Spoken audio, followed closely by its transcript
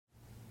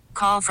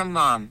call from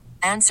mom.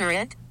 Answer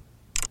it.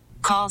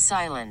 Call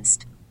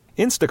silenced.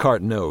 Instacart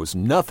knows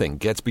nothing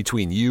gets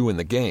between you and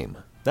the game.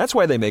 That's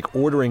why they make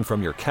ordering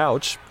from your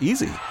couch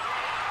easy.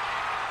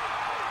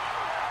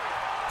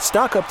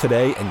 Stock up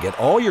today and get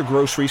all your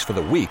groceries for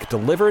the week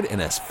delivered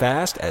in as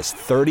fast as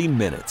 30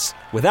 minutes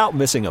without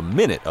missing a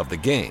minute of the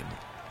game.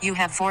 You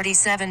have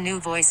 47 new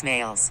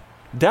voicemails.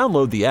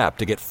 Download the app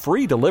to get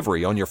free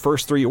delivery on your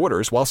first 3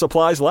 orders while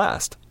supplies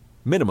last.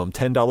 Minimum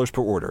 $10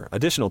 per order.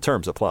 Additional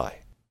terms apply.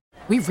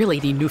 We really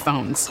need new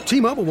phones.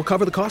 T-Mobile will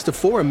cover the cost of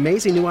 4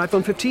 amazing new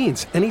iPhone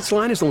 15s, and each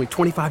line is only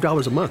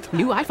 $25 a month.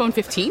 New iPhone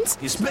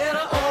 15s? It's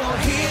better over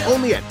here.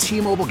 Only at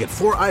T-Mobile, get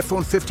 4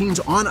 iPhone 15s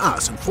on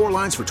us and 4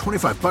 lines for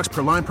 $25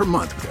 per line per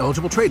month with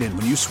eligible trade-in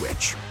when you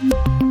switch.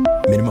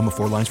 Minimum of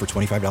 4 lines for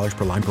 $25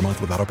 per line per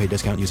month with autopay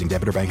discount using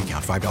debit or bank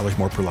account. $5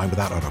 more per line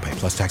without autopay,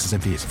 plus taxes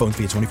and fees. Phone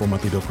fee at 24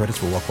 monthly bill credits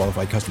for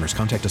well-qualified customers.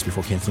 Contact us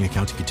before canceling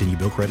account to continue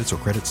bill credits or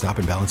credit stop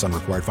and balance on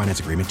required finance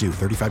agreement due.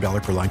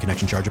 $35 per line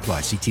connection charge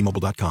applies. See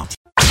T-Mobile.com.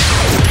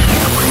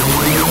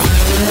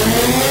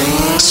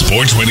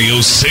 Sports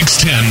Radio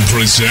 610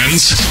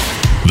 presents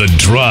The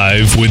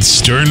Drive with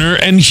Sterner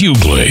and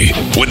Hughley.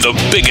 With the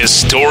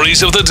biggest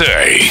stories of the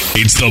day,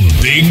 it's the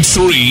Big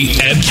 3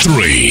 at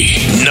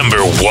 3. Number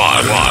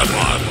 1.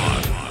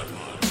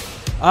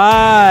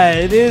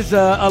 It is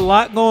a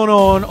lot going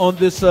on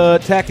this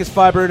Takis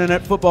Fiber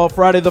Internet Football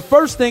Friday. The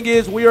first thing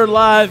is we are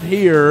live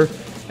here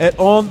at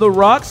On the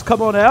Rocks.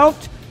 Come on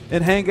out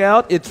and hang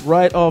out. It's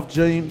right off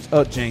James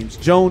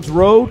Jones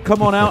Road.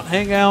 Come on out,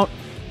 hang out,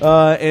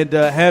 and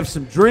have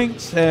some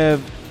drinks,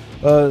 have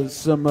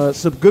some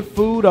good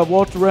food. I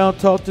walked around,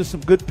 talked to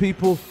some good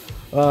people,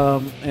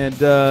 and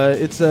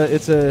it's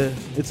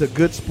a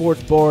good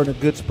sports bar and a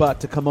good spot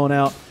to come on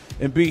out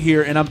and be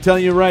here. And I'm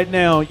telling you right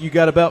now, you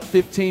got about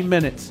 15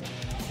 minutes,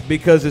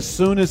 because as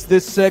soon as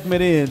this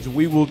segment ends,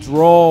 we will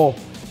draw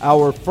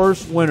our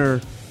first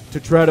winner to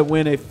try to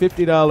win a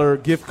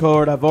 $50 gift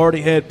card. I've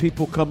already had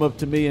people come up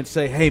to me and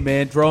say, hey,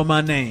 man, draw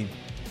my name.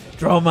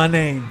 Draw my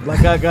name.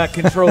 Like I got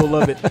control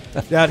of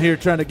it out here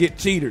trying to get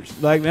cheaters.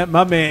 Like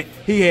my man,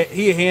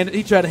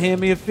 he tried to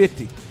hand me a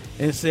 50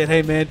 and said,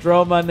 hey, man,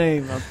 draw my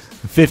name.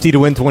 50 to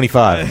win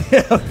 25.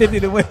 50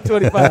 to win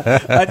 25.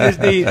 I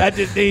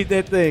just need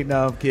that thing.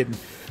 No, I'm kidding.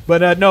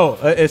 But no,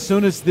 as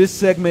soon as this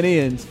segment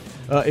ends,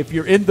 if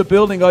you're in the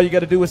building, all you got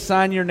to do is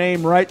sign your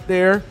name right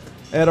there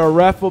at our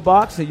raffle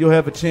box, and you'll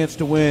have a chance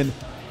to win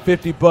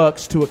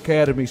 $50 to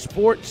Academy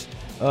Sports.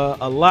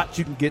 A lot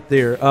you can get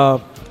there.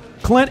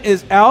 Clint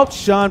is out.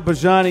 Shaun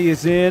Bijani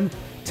is in.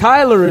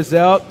 Tyler is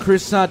out.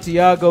 Chris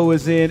Santiago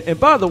is in. And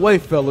by the way,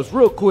 fellas,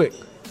 real quick,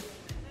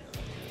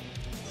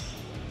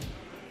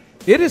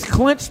 it is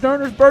Clint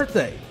Sterner's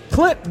birthday.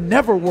 Clint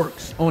never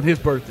works on his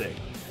birthday.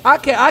 I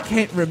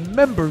can't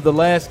remember the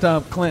last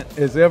time Clint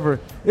has ever.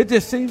 It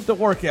just seems to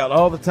work out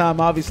all the time.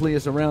 Obviously,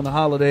 it's around the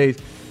holidays.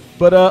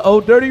 But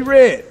old Dirty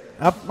Red,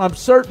 I'm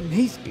certain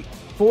he's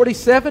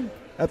 47.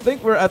 I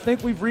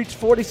think we've reached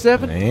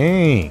 47.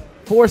 Dang.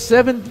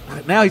 47.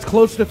 Now he's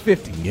close to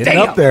 50. Getting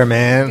up there,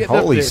 man.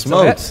 Holy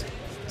smokes. So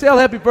tell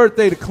happy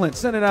birthday to Clint.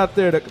 Send it out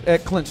there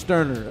at Clint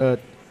Sterner.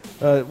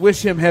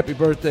 Wish him happy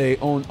birthday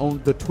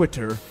on the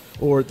Twitter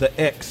or the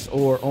X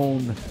or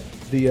on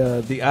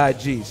the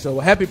IG. So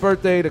happy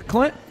birthday to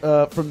Clint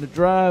from the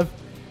Drive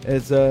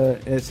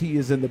as he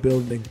is in the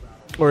building.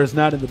 Or is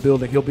not in the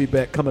building. He'll be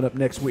back coming up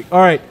next week. All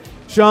right,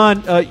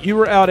 Shaun, you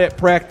were out at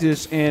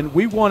practice, and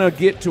we want to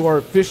get to our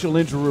official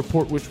injury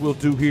report, which we'll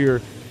do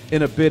here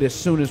in a bit as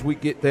soon as we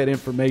get that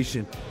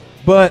information.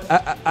 But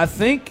I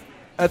think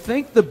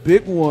the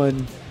big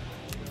one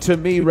to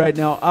me right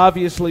now,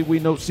 obviously we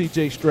know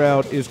C.J.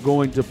 Stroud is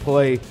going to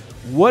play.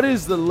 What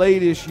is the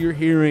latest you're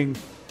hearing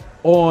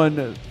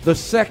on the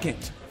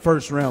second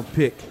first-round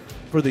pick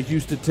for the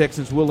Houston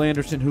Texans, Will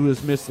Anderson, who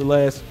has missed the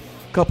last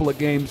couple of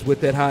games with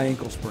that high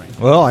ankle sprain?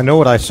 Well, I know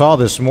what I saw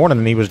this morning,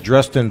 and he was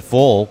dressed in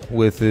full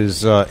with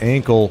his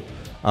ankle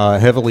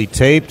heavily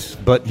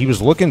taped, but he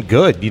was looking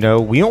good. You know,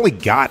 we only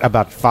got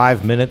about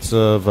 5 minutes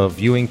of a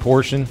viewing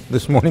portion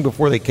this morning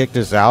before they kicked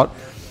us out.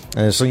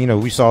 So, you know,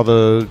 we saw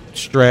the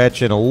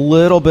stretch and a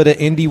little bit of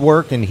indie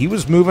work, and he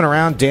was moving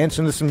around,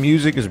 dancing to some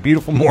music. It was a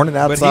beautiful morning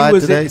outside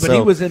today.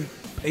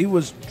 He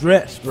was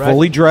dressed, right?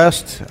 Fully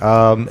dressed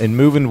and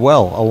moving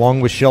well, along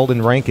with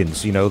Sheldon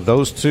Rankins. You know,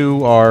 those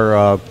two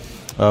are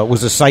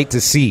was a sight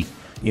to see,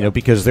 you know,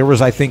 because there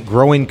was, I think,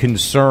 growing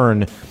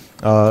concern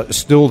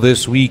still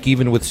this week,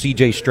 even with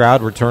C.J.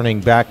 Stroud returning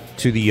back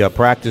to the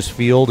practice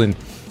field and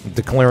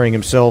declaring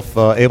himself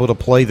able to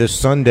play this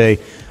Sunday,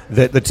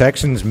 that the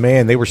Texans,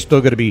 man, they were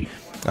still going to be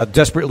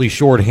desperately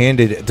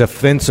shorthanded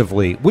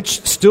defensively,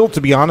 which still,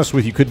 to be honest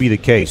with you, could be the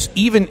case.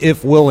 Even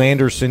if Will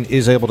Anderson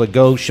is able to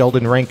go,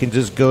 Sheldon Rankins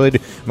is good.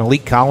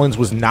 Malik Collins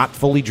was not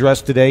fully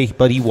dressed today,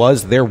 but he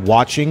was there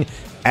watching,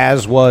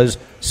 as was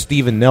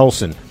Steven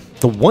Nelson.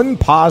 The one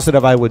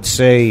positive I would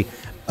say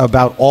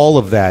about all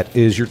of that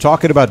is you're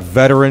talking about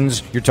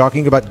veterans, you're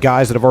talking about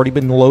guys that have already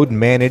been load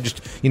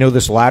managed,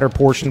 this latter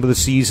portion of the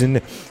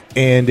season,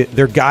 and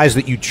they're guys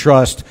that you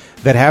trust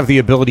that have the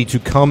ability to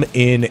come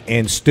in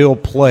and still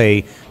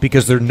play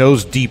because they're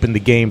nose deep in the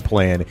game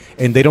plan,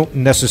 and they don't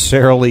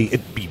necessarily,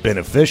 it'd be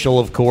beneficial,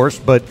 of course,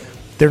 but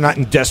they're not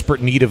in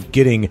desperate need of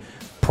getting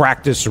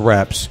practice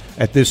reps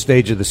at this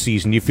stage of the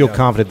season. You feel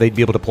confident they'd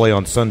be able to play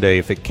on Sunday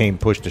if it came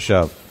push to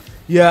shove.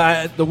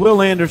 Yeah, the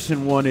Will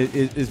Anderson one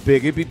is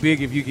big. It'd be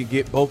big if you could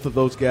get both of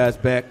those guys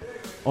back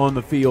on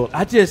the field.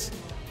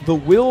 The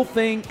Will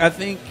thing, I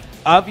think,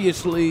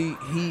 obviously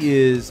he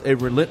is a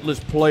relentless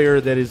player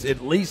that is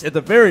at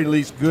the very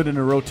least, good in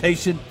a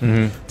rotation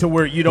to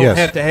where you don't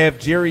have to have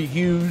Jerry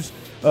Hughes,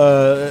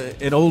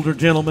 an older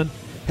gentleman,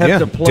 have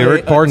to play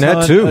Derek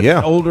Barnett too.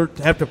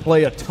 Have to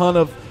play a ton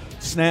of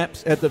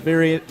snaps at the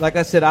very. Like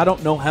I said, I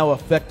don't know how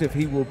effective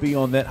he will be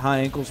on that high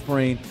ankle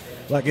sprain.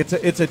 Like it's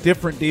a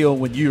different deal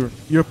when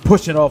you're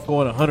pushing off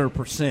going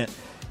 100%,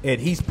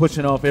 and he's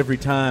pushing off every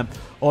time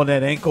on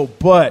that ankle.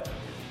 But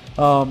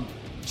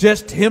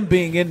just him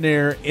being in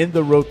there in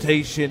the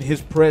rotation, his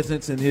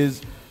presence and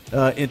his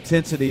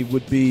intensity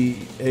would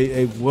be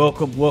a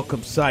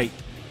welcome sight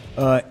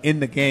in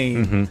the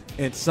game,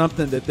 and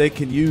something that they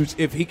can use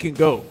if he can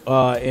go.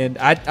 And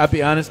I'll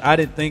be honest, I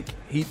didn't think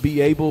he'd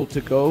be able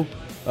to go,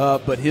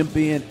 but him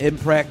being in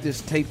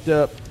practice, taped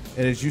up,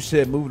 and as you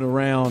said, moving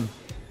around.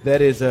 That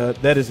is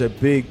a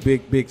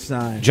big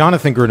sign.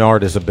 Jonathan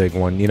Grenard is a big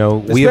one.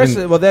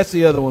 That's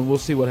the other one. We'll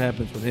see what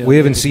happens with him. We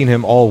haven't seen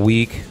him all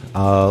week.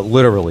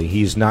 Literally,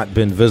 he's not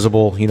been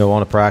visible.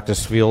 On a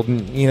practice field.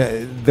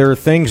 And there are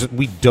things that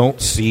we don't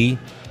see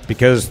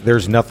because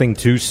there's nothing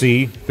to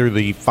see through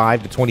the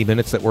 5 to 20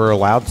 minutes that we're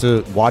allowed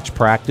to watch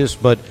practice.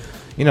 But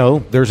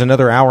there's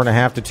another hour and a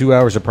half to 2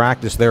 hours of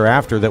practice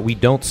thereafter that we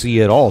don't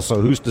see at all.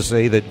 So who's to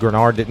say that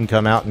Grenard didn't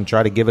come out and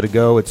try to give it a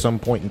go at some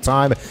point in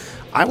time?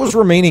 I was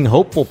remaining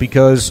hopeful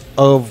because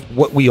of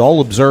what we all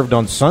observed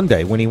on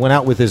Sunday. When he went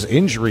out with his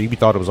injury, we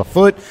thought it was a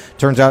foot.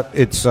 Turns out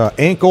it's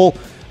ankle.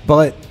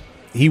 But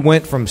he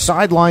went from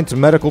sideline to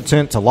medical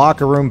tent to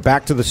locker room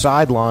back to the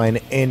sideline,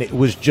 and it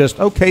was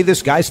just, okay,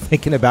 this guy's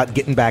thinking about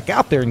getting back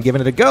out there and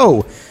giving it a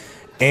go.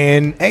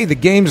 And, hey, the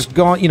game's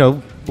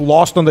gone,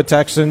 lost on the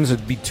Texans.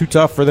 It'd be too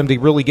tough for them to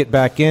really get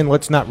back in.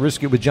 Let's not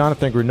risk it with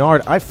Jonathan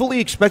Grenard. I fully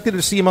expected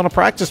to see him on a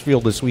practice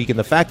field this week, and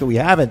the fact that we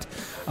haven't,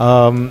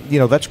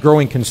 that's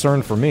growing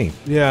concern for me.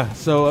 Yeah,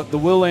 so the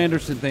Will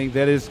Anderson thing,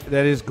 that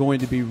is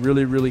going to be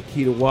really, really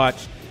key to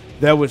watch.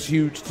 That was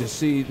huge to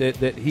see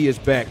that he is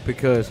back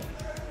because,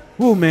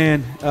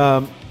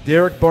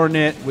 Derek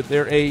Barnett with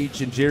their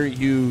age and Jerry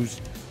Hughes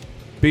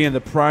being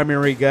the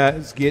primary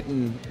guys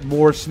getting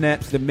more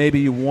snaps than maybe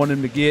you want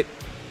him to get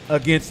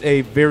against a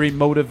very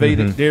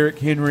motivated Derrick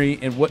Henry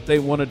and what they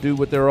want to do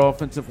with their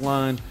offensive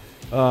line.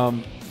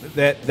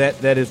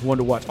 That is one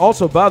to watch.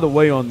 Also, by the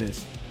way, on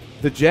this,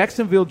 the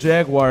Jacksonville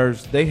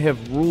Jaguars, they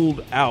have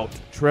ruled out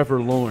Trevor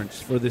Lawrence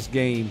for this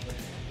game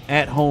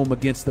at home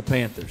against the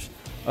Panthers.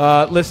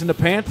 Listen, the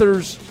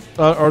Panthers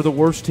are the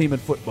worst team in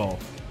football.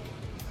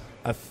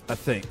 I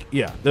think.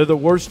 Yeah, they're the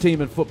worst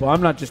team in football.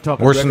 I'm not just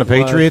talking worse than the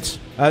Patriots?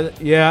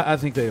 I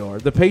think they are.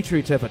 The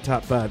Patriots have a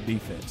top 5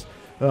 defense.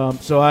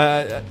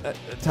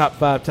 Top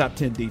 5, top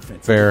 10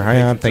 defense. Fair.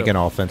 I'm thinking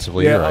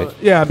offensively. You're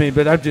right.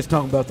 But I'm just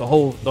talking about the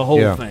whole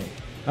thing.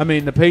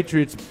 The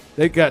Patriots,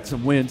 they got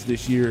some wins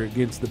this year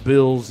against the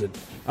Bills, and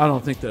I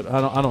don't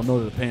know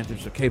that the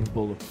Panthers are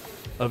capable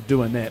of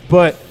doing that.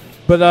 But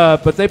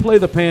they play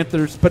the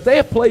Panthers, but they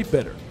have played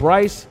better.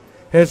 Bryce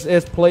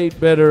has played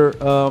better,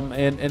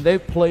 and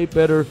they've played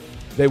better.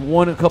 They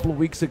won a couple of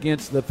weeks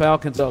against the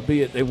Falcons,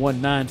 albeit they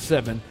won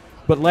 9-7.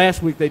 But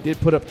last week they did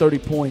put up 30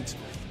 points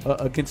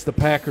against the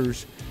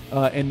Packers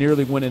and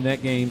nearly winning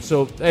that game.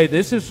 So, hey,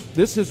 this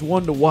is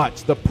one to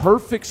watch. The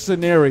perfect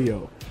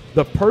scenario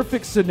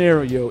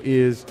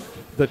is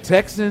the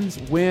Texans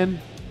win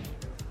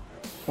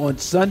on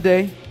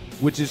Sunday,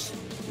 which is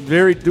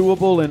very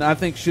doable and I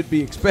think should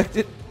be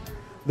expected.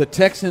 The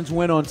Texans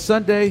win on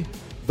Sunday.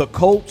 The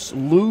Colts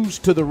lose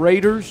to the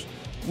Raiders,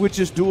 which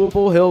is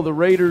doable. Hell, the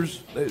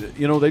Raiders,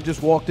 they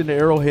just walked into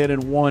Arrowhead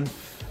and won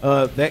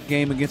that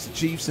game against the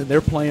Chiefs, and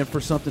they're playing for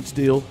something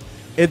still.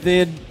 And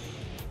then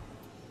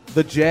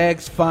the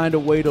Jags find a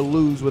way to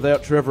lose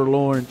without Trevor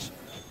Lawrence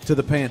to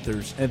the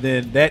Panthers, and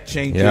then that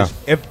changes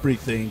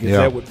everything, because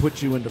that would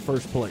put you into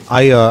first place.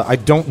 I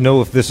don't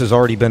know if this has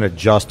already been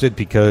adjusted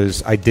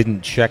because I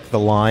didn't check the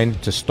line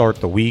to start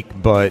the week,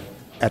 but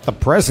at the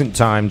present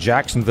time,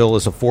 Jacksonville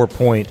is a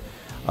 4-point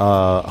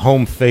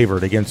home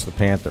favorite against the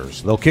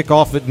Panthers. They'll kick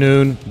off at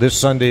noon this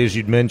Sunday, as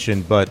you'd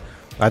mentioned, but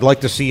I'd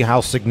like to see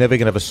how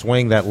significant of a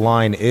swing that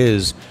line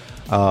is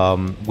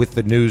with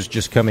the news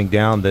just coming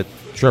down that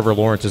Trevor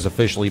Lawrence has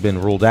officially been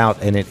ruled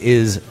out, and it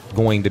is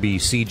going to be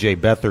C.J.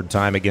 Beathard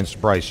time against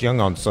Bryce Young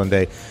on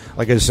Sunday.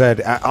 Like I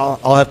said,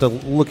 I'll have to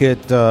look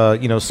at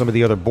some of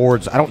the other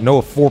boards. I don't know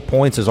if 4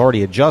 points is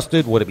already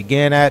adjusted, what it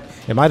began at.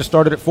 It might have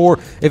started at 4.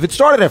 If it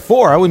started at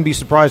 4, I wouldn't be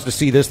surprised to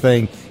see this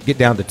thing get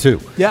down to 2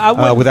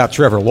 without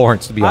Trevor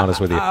Lawrence, to be honest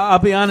with you. I'll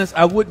be honest,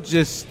 I wouldn't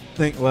just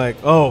think like,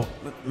 oh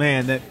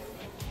man, that.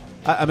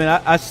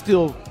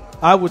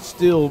 I would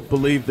still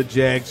believe the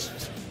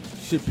Jags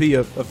should be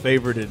a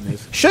favorite in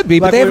this. Should be,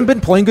 but they haven't been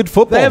playing good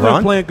football. They haven't Ron.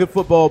 been playing good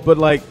football, but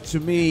like to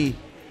me,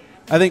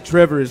 I think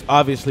Trevor is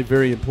obviously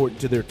very important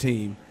to their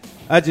team.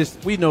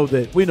 We know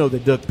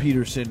that Doug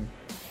Peterson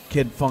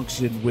can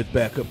function with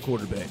backup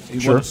quarterbacks.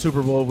 He won a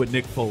Super Bowl with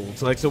Nick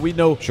Foles. So we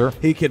know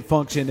he can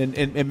function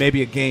in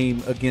maybe a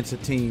game against a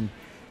team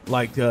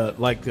like the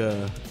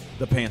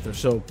Panthers.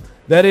 So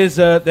that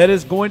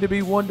is going to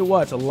be one to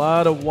watch. A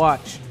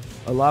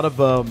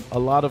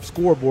lot of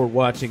scoreboard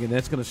watching, and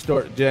that's going to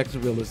start in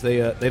Jacksonville as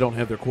they don't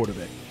have their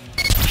quarterback.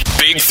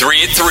 Big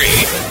 3 at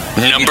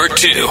 3, number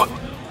 2.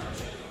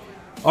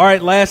 All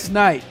right, last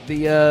night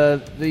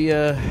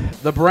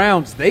the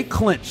Browns, they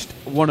clinched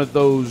one of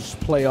those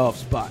playoff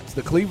spots.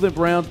 The Cleveland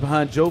Browns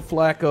behind Joe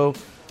Flacco,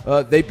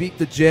 they beat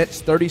the Jets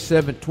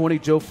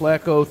 37-20. Joe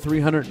Flacco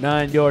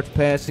 309 yards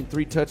passing,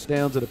 3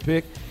 touchdowns and a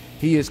pick.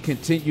 He has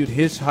continued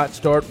his hot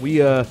start. We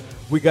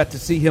got to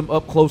see him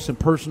up close and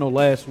personal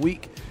last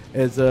week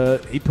as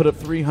he put up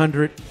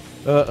 300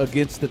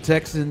 against the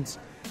Texans,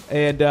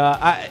 and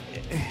I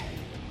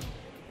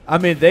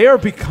mean they are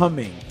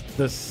becoming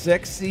the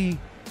sexy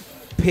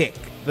pick,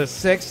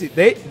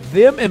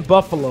 them in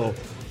Buffalo.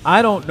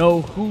 I don't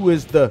know who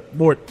is the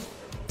more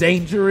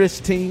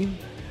dangerous team.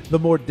 The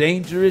more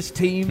dangerous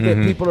team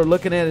that people are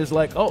looking at is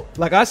like, oh,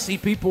 like I see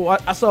people.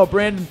 I saw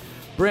Brandon,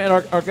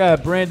 our guy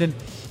Brandon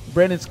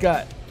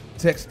Scott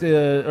text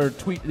or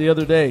tweet the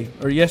other day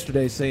or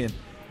yesterday saying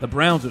the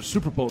Browns are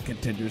Super Bowl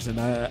contenders,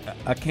 and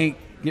I can't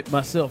get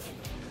myself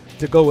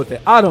to go with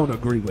that. I don't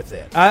agree with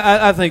that.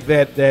 I think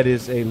that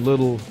is a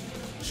little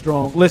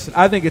strong. Listen,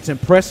 I think it's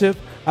impressive.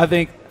 I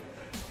think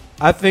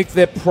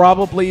that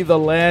probably the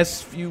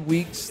last few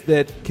weeks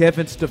that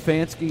Kevin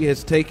Stefanski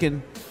has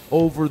taken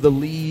over the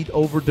lead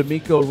over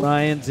DeMeco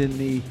Ryans in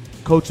the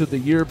Coach of the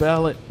Year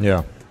ballot.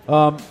 Yeah.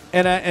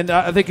 And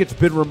I think it's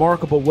been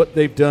remarkable what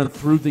they've done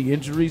through the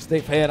injuries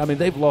they've had. I mean,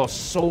 they've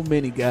lost so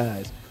many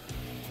guys.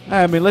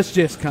 I mean, let's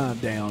just calm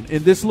down.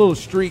 In this little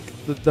streak,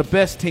 the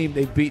best team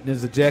they've beaten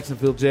is the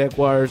Jacksonville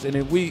Jaguars. And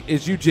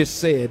as you just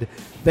said,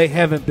 they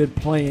haven't been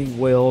playing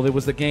well. There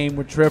was the game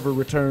when Trevor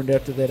returned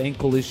after that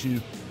ankle issue.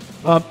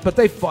 But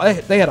they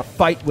had a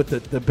fight with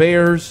the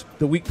Bears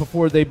the week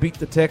before they beat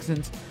the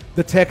Texans.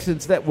 The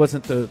Texans, that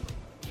wasn't the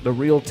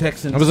real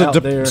Texans out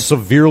there. It was a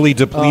severely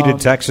depleted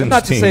Texans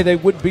not team. Not to say they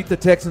wouldn't beat the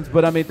Texans,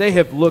 but, I mean, they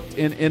have looked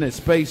in a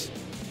space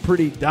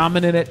pretty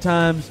dominant at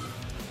times.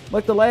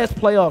 Like the last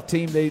playoff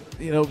team, they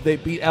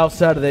beat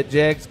outside of that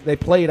Jags. They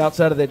played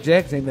outside of that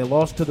Jags game. They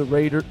lost to the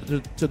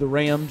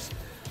Rams,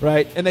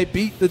 right? And they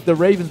beat the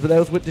Ravens, but that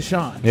was with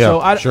Deshaun.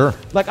 Yeah, sure.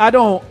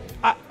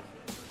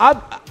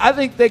 I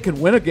think they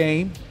can win a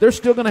game. They're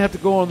still going to have to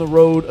go on the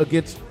road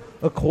against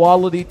a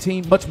quality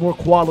team, much more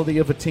quality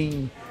of a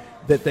team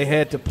that they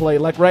had to play.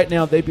 Like right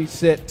now, they'd be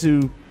set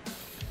to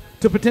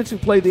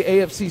potentially play the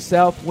AFC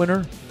South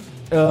winner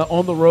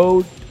on the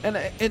road. And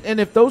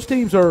if those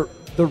teams are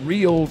the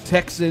real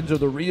Texans or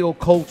the real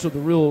Colts or the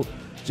real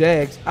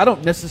Jags, I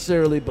don't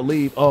necessarily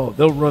believe,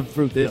 they'll run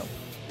through them.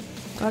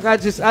 Like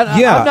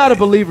I'm not a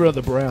believer of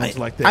the Browns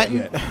like that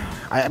yet.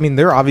 I mean,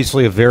 they're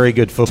obviously a very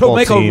good football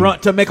team.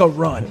 To make a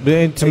run.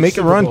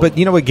 But,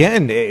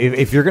 again,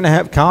 if you're going to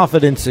have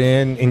confidence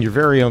in your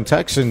very own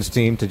Texans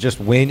team to just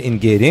win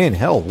and get in,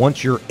 hell,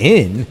 once you're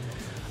in,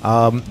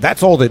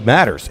 that's all that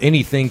matters.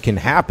 Anything can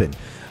happen.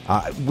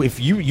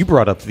 If you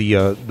brought up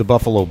the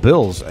Buffalo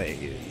Bills,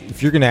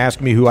 if you're going to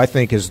ask me who I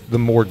think is the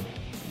more,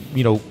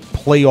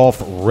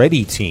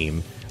 playoff-ready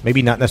team,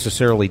 maybe not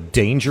necessarily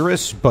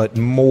dangerous, but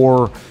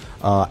more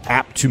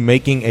apt to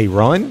making a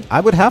run, I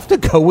would have to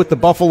go with the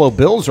Buffalo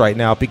Bills right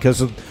now because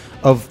of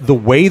the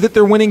way that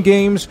they're winning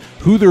games,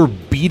 who they're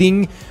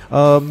beating,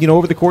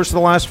 over the course of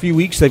the last few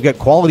weeks. They've got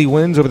quality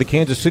wins over the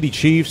Kansas City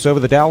Chiefs, over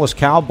the Dallas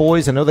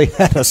Cowboys. I know they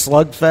had a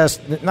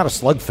slugfest, not a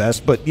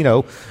slugfest, but,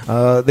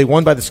 they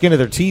won by the skin of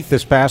their teeth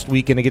this past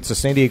weekend against the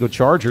San Diego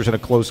Chargers in a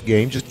close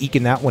game, just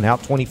eking that one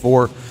out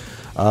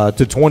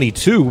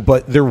 24-22,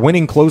 but they're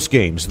winning close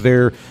games.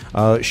 They're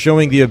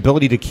showing the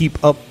ability to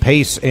keep up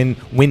pace and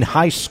win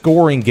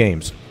high-scoring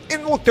games.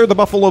 And look, they're the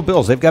Buffalo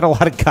Bills. They've got a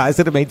lot of guys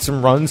that have made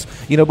some runs,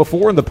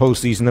 before in the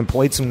postseason and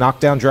played some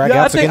knockdown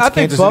dragouts against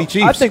Kansas City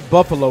Chiefs. I think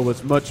Buffalo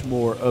was much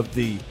more of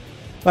the,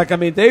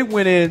 they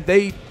went in,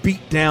 they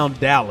beat down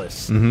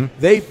Dallas. Mm-hmm.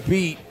 They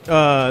beat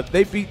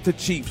the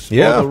Chiefs on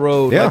the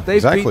road. Yeah,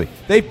 exactly.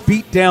 They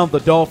beat down the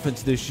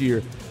Dolphins this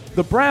year.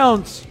 The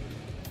Browns,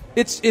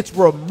 it's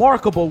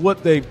remarkable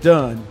what they've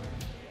done.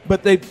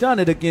 But they've done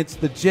it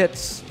against the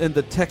Jets and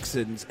the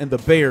Texans and the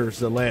Bears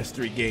the last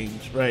 3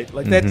 games, right?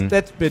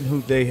 That's been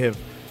who they have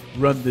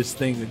run this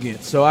thing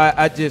against. So I'm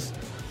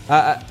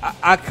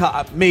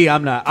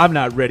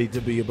not ready to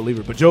be a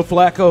believer. But Joe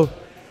Flacco,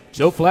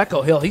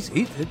 hell,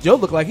 Joe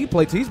looked like he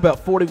played. He's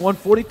about 41,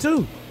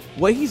 42.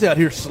 Well, he's out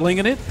here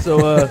slinging it.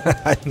 So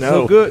I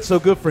know. So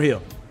good for him.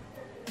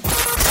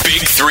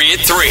 Big 3 at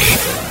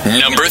 3,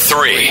 number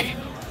 3.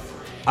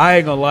 I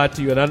ain't gonna lie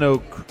to you, and I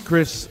know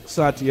Chris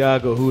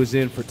Santiago, who is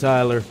in for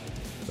Tyler,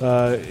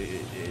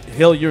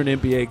 hell, you're an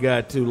NBA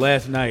guy too.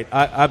 Last night,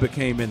 I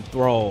became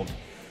enthralled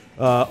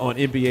on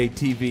NBA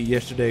TV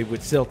yesterday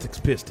with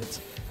Celtics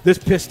Pistons. This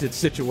Pistons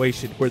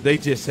situation where they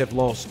just have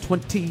lost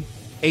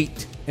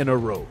 28 in a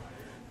row.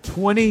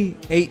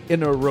 28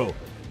 in a row.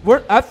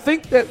 I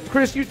think that,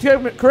 Chris,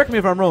 correct me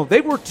if I'm wrong,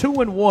 they were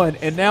 2-1,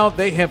 and now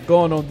they have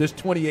gone on this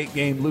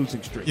 28-game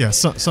losing streak. Yeah,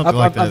 something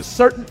like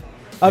that.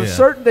 I'm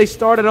certain they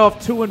started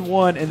off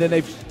 2-1, and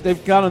then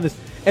they've gone on this.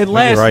 And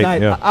last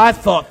night, I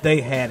thought they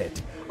had it.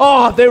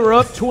 Oh, they were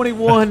up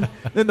 21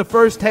 in the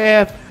first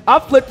half. I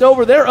flipped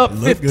over. They're up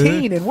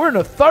 15, and we're in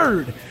the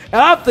third.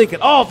 And I'm thinking,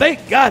 oh, they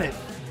got it.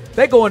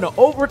 They go into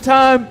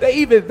overtime. They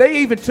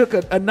even took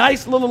a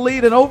nice little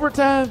lead in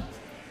overtime.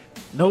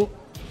 Nope.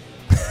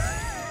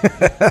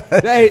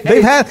 They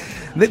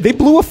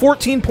blew a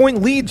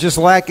 14-point lead just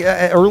like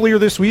earlier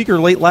this week or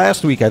late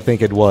last week, I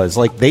think it was.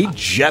 Like, they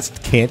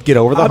just can't get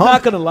over the hump. I'm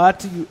not going to lie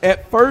to you.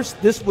 At first,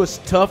 this was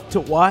tough to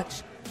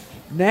watch.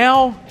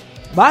 Now,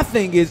 my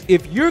thing is,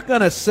 if you're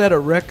going to set a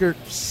record,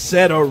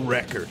 set a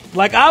record.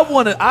 Like, I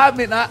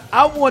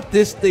want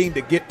this thing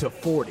to get to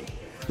 40.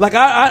 Like,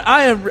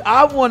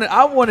 I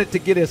want it to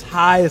get as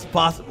high as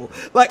possible.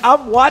 Like,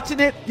 I'm watching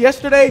it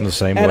yesterday, the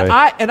same and way.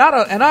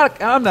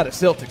 I'm not a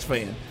Celtics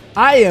fan.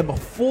 I am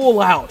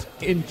full out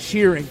in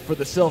cheering for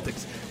the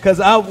Celtics because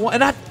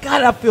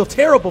I feel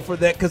terrible for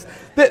that because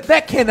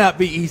that cannot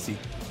be easy.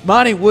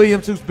 Monty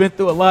Williams, who's been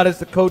through a lot as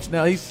the coach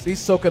now, he's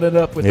soaking it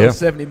up with those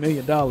 $70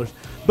 million.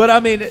 But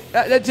I mean,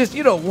 that just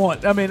you don't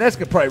want. I mean, that's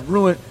gonna probably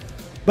ruin.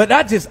 But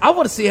I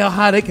want to see how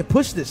high they can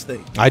push this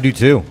thing. I do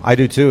too.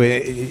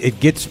 It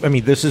gets. I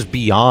mean, this is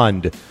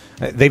beyond.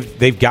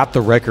 They've got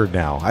the record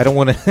now. I don't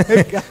want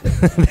to.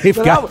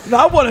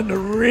 I want them to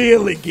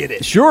really get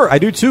it. Sure, I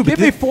do too. Give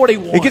me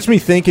 41. It gets me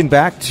thinking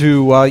back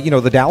to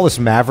the Dallas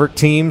Maverick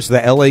teams,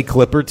 the L.A.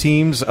 Clipper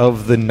teams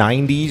of the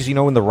 '90s.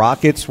 When the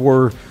Rockets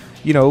were,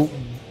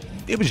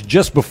 it was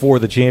just before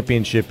the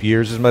championship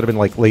years. This might have been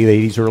like late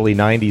 '80s, early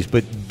 '90s,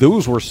 but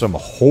those were some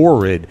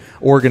horrid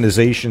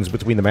organizations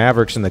between the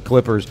Mavericks and the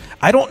Clippers.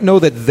 I don't know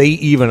that they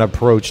even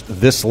approached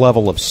this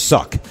level of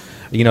suck.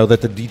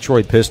 That the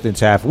Detroit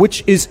Pistons have,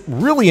 which is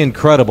really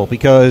incredible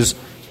because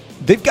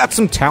they've got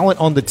some talent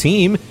on the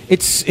team.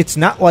 It's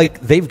not like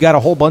they've got a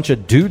whole bunch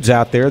of dudes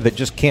out there that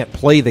just can't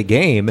play the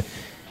game.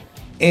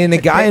 And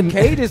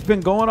Cade has been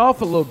going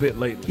off a little bit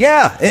lately.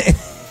 Yeah,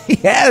 he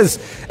has.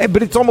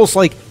 But it's almost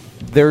like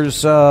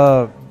there's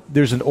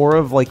an aura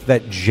of like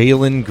that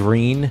Jalen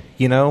Green,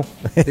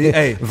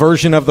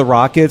 version of the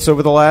Rockets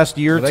over the last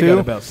year or two. They got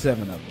about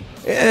 7 of them.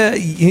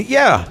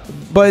 Yeah,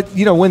 but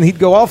when he'd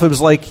go off, it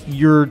was like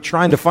you're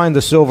trying to find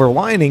the silver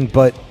lining,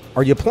 but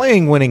are you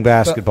playing winning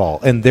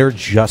basketball? And they're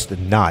just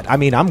not. I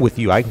mean, I'm with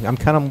you. I'm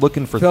kind of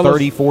looking for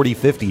 30, 40,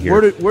 50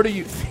 here. Where do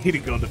you need to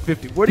go to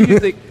 50? Where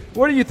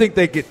do you think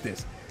they get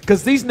this?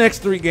 Because these next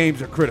 3 games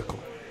are critical.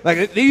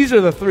 Like, these are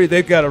the 3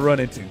 they've got to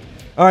run into.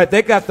 All right,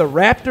 they got the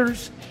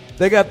Raptors.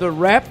 They got the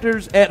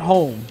Raptors at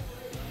home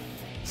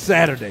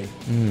Saturday.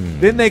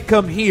 Then they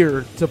come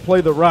here to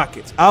play the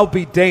Rockets. I'll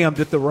be damned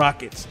if the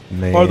Rockets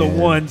are the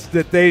ones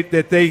that they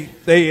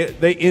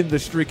end the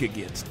streak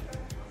against.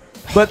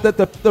 But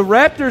the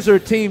Raptors are a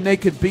team they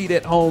could beat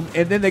at home,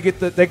 and then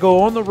they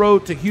go on the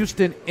road to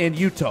Houston and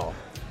Utah.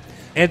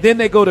 And then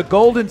they go to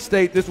Golden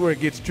State. This is where it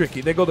gets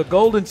tricky. They go to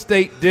Golden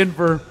State,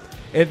 Denver,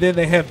 and then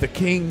they have the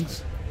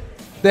Kings.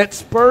 That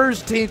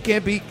Spurs team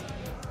can be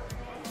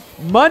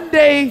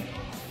Monday,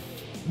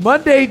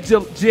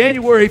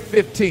 January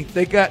 15th,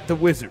 they got the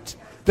Wizards.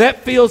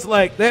 That feels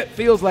like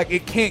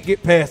it can't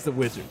get past the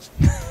Wizards.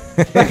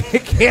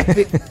 It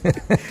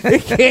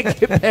can't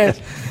get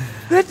past.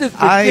 This is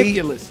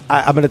ridiculous.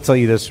 I'm going to tell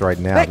you this right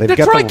now.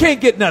 Detroit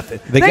can't get nothing.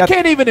 They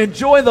can't even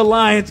enjoy the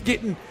Lions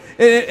getting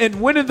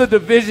and winning the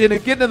division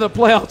and getting in the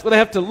playoffs. But they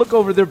have to look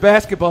over their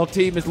basketball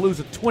team is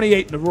losing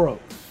 28 in a row.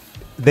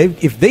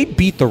 If they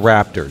beat the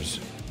Raptors,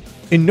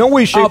 in no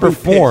way, shape, or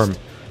form.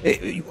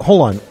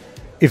 Hold on.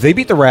 If they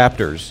beat the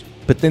Raptors,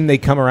 but then they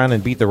come around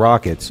and beat the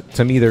Rockets,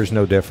 to me there's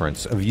no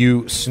difference of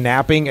you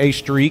snapping a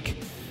streak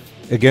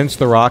against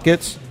the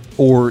Rockets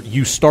or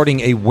you starting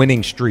a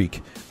winning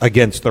streak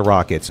against the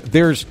Rockets.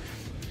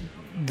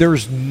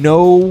 There's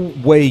no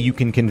way you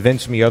can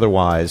convince me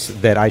otherwise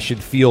that I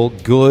should feel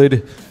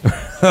good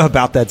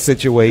about that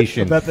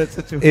situation.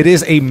 It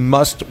is a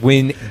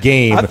must-win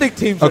game. I think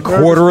teams a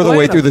quarter of the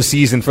way through the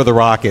season for the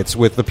Rockets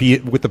with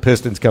the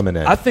Pistons coming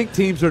in. I think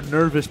teams are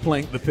nervous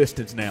playing the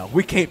Pistons now.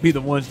 We can't be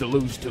the ones to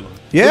lose to them.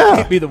 Yeah. We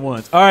can't be the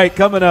ones. All right,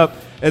 coming up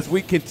as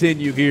we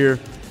continue here,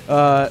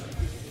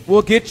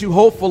 we'll get you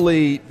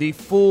hopefully the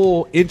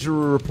full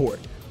injury report.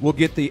 We'll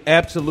get the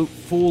absolute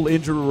full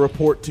injury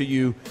report to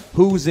you.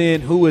 Who's in,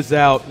 who is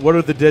out, what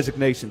are the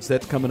designations?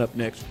 That's coming up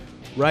next,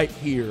 right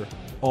here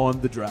on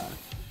The Drive.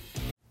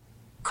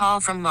 Call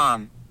from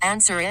mom.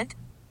 Answer it.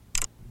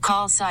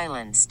 Call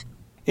silenced.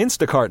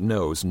 Instacart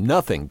knows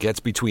nothing gets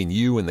between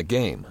you and the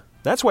game.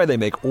 That's why they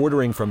make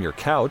ordering from your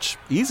couch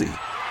easy.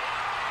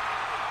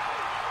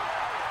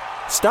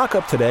 Stock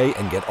up today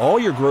and get all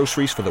your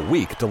groceries for the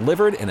week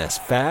delivered in as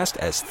fast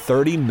as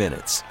 30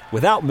 minutes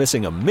without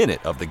missing a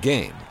minute of the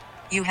game.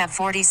 You have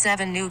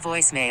 47 new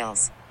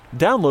voicemails.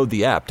 Download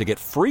the app to get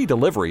free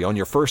delivery on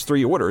your first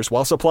 3 orders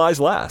while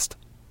supplies last.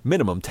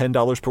 Minimum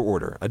 $10 per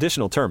order.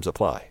 Additional terms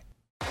apply.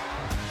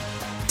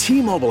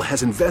 T-Mobile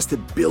has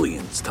invested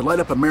billions to light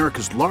up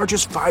America's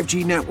largest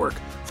 5G network,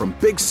 from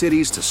big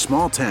cities to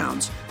small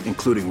towns,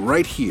 including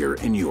right here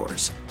in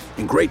yours.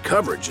 And great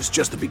coverage is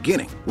just the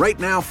beginning. Right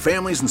now,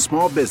 families and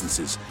small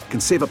businesses can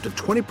save up to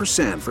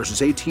 20%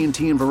 versus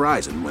AT&T and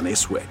Verizon when they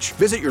switch.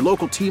 Visit your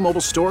local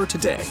T-Mobile store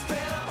today.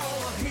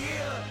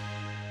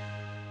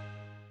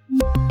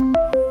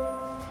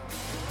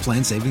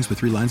 Plan savings with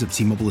 3 lines of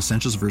T-Mobile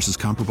Essentials versus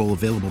comparable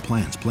available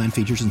plans. Plan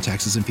features and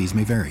taxes and fees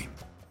may vary.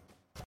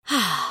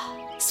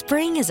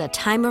 Spring is a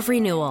time of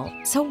renewal,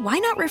 so why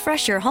not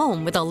refresh your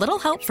home with a little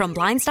help from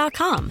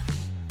Blinds.com?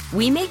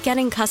 We make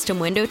getting custom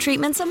window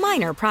treatments a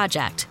minor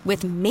project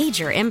with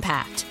major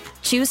impact.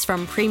 Choose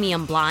from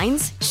premium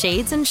blinds,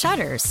 shades, and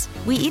shutters.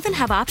 We even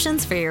have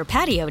options for your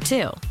patio,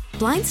 too.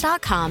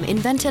 Blinds.com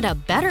invented a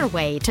better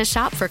way to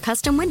shop for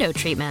custom window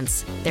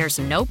treatments. There's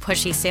no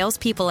pushy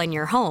salespeople in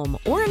your home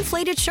or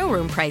inflated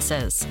showroom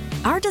prices.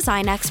 Our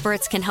design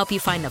experts can help you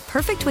find the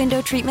perfect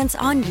window treatments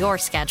on your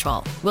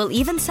schedule. We'll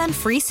even send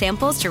free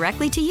samples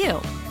directly to you.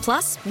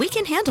 Plus, we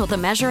can handle the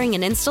measuring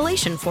and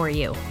installation for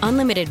you.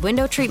 Unlimited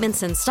window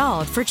treatments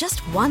installed for just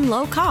one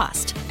low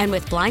cost. And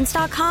with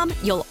Blinds.com,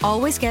 you'll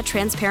always get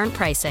transparent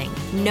pricing.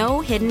 No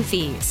hidden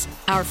fees.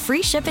 Our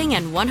free shipping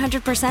and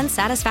 100%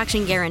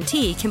 satisfaction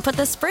guarantee can put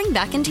the spring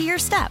back into your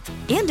step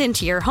and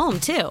into your home,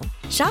 too.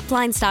 Shop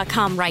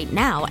Blinds.com right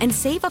now and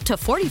save up to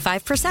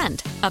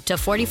 45%. Up to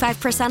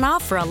 45%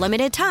 off for a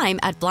limited time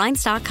at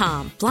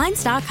Blinds.com.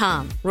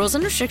 Blinds.com. Rules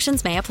and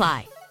restrictions may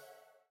apply.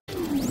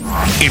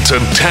 It's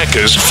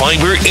Attackers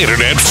Fiber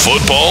Internet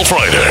Football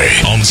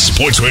Friday on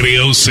Sports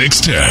Radio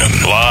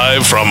 610.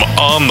 Live from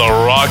On the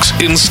Rocks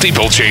in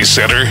Steeplechase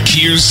Center,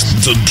 here's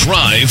The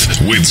Drive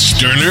with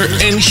Sterner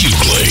and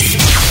Hughley.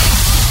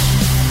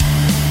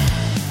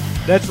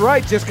 That's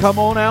right. Just come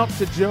on out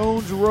to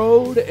Jones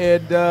Road,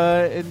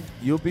 and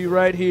you'll be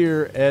right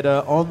here at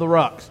On the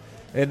Rocks.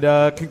 And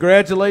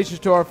congratulations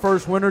to our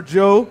first winner,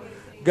 Joe.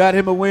 Got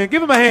him a win.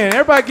 Give him a hand.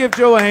 Everybody give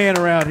Joe a hand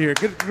around here.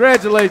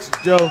 Congratulations,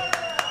 Joe.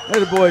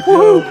 There's the boy,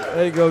 Joe. Woo-hoo.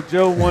 There you go.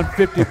 Joe won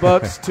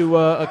 $50 to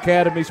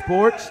Academy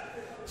Sports.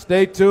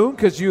 Stay tuned,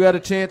 because you got a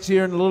chance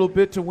here in a little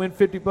bit to win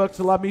 $50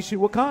 to La Michi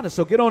Wakanda.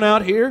 So get on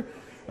out here.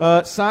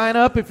 Sign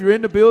up if you're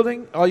in the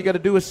building. All you got to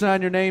do is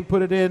sign your name,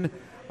 put it in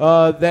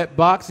that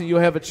box, and you'll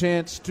have a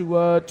chance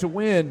to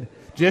win.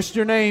 Just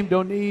your name.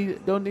 Don't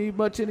need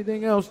much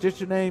anything else.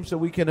 Just your name, so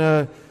we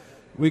can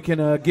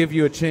give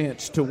you a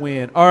chance to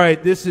win. All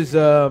right, this is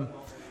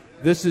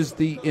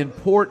the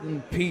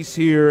important piece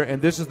here,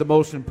 and this is the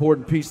most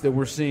important piece that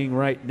we're seeing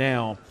right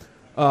now.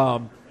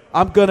 I'm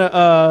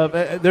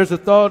gonna. There's a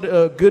thought.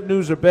 Good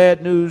news or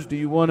bad news? Do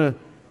you want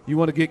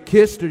to get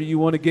kissed, or do you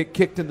want to get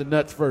kicked in the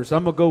nuts first?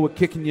 I'm gonna go with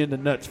kicking you in the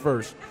nuts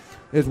first.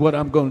 Is what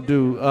I'm gonna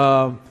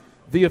do.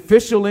 The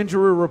official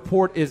injury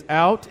report is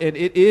out, and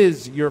it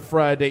is your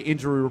Friday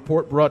injury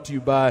report brought to you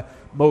by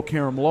Mo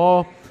Karam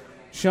Law.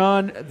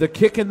 Shaun, the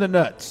kick in the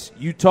nuts.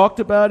 You talked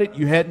about it.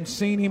 You hadn't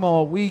seen him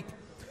all week.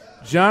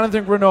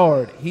 Jonathan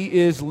Grenard, he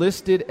is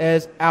listed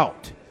as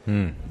out.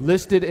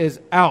 Listed as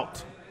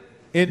out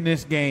in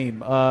this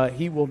game.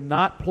 He will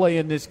not play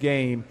in this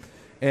game.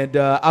 And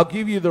I'll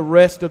give you the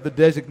rest of the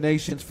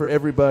designations for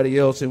everybody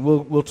else, and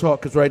we'll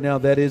talk, because right now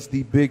that is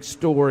the big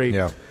story.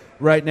 Yeah.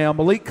 Right now,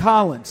 Malik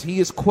Collins,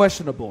 he is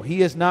questionable. He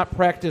has not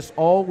practiced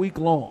all week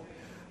long.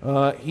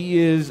 He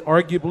is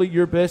arguably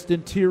your best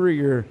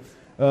interior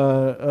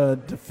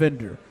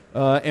defender.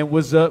 And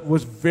was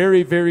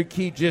very, very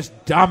key,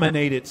 just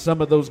dominated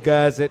some of those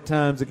guys at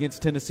times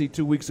against Tennessee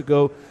 2 weeks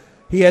ago.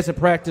 He hasn't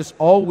practiced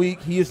all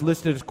week. He is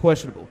listed as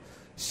questionable.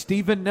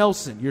 Steven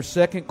Nelson, your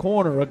second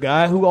corner, a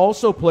guy who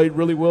also played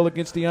really well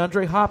against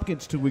DeAndre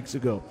Hopkins 2 weeks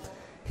ago.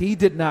 He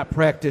did not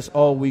practice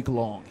all week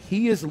long.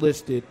 He is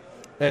listed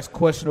as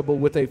questionable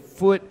with a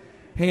foot,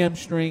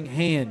 hamstring,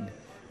 hand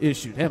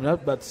issue. Damn, I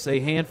was about to say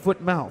hand, foot,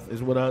 mouth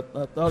is what I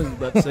thought he was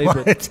about to say.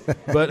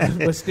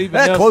 but Steven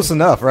Nelson close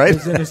enough, right?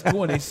 is in his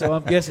 20s, so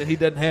I'm guessing he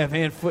doesn't have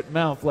hand, foot,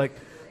 mouth like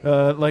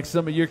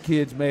some of your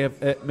kids may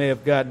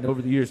have gotten over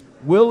the years.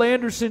 Will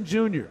Anderson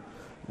Jr.,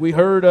 we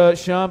heard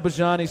Shaun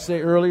Bijani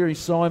say earlier he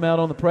saw him out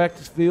on the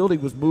practice field. He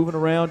was moving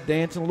around,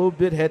 dancing a little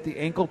bit, had the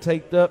ankle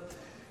taped up.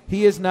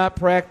 He did not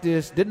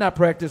practice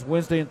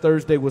Wednesday and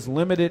Thursday, was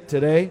limited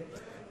today.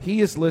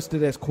 He is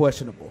listed as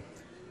questionable.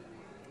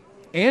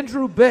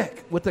 Andrew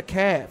Beck with the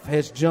calf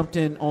has jumped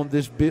in on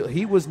this bill.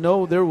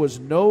 There was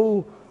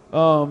no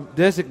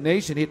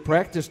designation. He had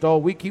practiced all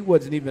week. He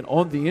wasn't even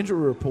on the injury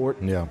report.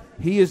 Yeah.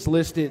 He is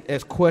listed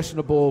as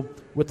questionable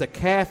with the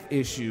calf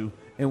issue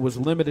and was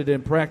limited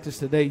in practice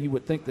today. You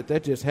would think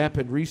that just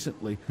happened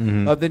recently.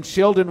 Mm-hmm. Then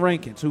Sheldon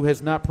Rankins, who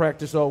has not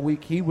practiced all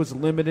week, he was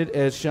limited,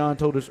 as Shaun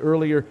told us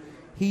earlier.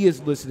 He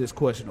is listed as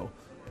questionable.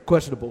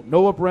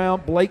 Noah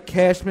Brown, Blake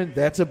Cashman,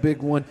 that's a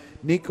big one.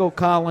 Nico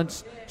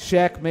Collins,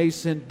 Shaq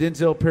Mason,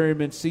 Denzel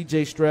Perryman,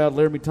 C.J. Stroud,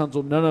 Laramie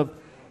Tunzel,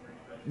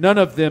 none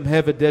of them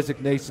have a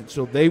designation,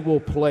 so they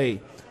will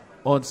play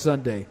on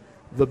Sunday.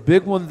 The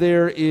big one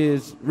there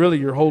is really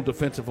your whole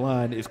defensive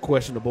line is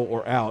questionable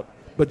or out.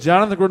 But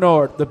Jonathan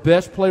Grenard, the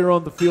best player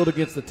on the field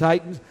against the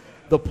Titans,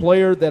 the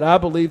player that I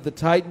believe the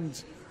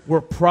Titans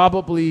were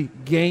probably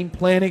game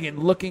planning and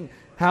looking,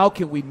 how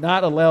can we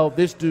not allow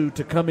this dude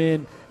to come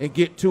in and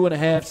get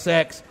 2.5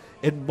 sacks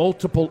and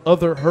multiple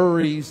other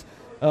hurries,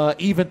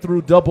 even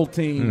through double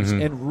teams,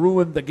 and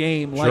ruin the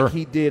game like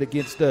he did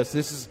against us.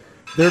 This is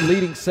their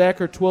leading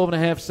sacker,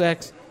 12.5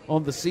 sacks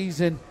on the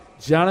season.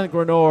 Jonathan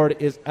Grenard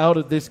is out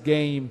of this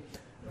game.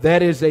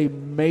 That is a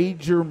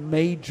major,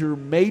 major,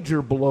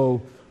 major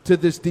blow to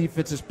this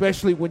defense,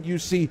 especially when you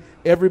see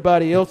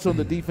everybody else on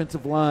the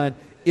defensive line,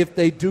 if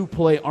they do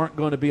play, aren't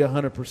going to be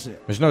 100%.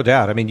 There's no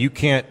doubt. I mean, you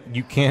can't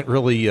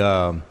really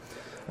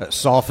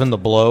soften the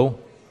blow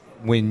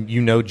when you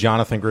know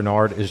Jonathan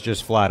Grenard is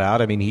just flat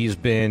out. I mean, he's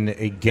been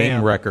a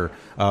game wrecker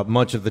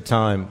much of the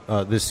time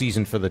this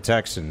season for the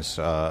Texans.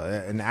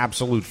 An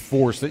absolute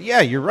force that,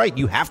 yeah, you're right,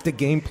 you have to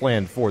game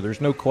plan for.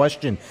 There's no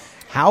question.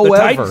 However, the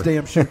Titans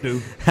damn sure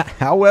do.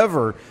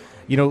 However,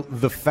 you know,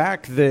 the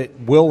fact that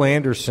Will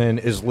Anderson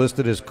is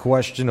listed as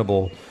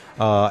questionable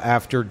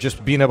after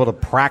just being able to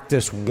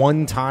practice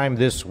one time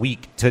this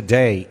week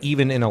today,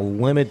 even in a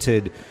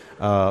limited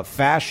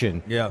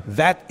fashion,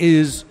 that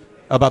is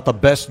about the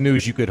best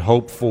news you could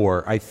hope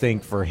for, I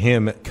think, for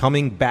him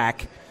coming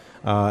back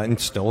and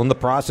still in the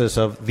process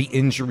of the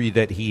injury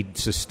that he'd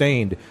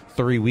sustained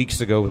 3 weeks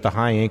ago with the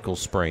high ankle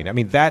sprain. I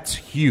mean, that's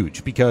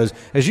huge because,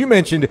 as you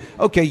mentioned,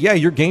 okay, yeah,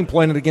 you're game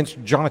planning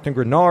against Jonathan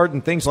Grenard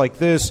and things like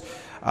this,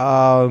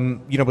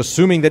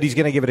 assuming that he's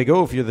going to give it a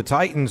go if you're the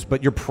Titans,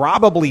 but you're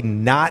probably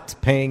not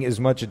paying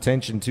as much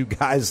attention to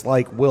guys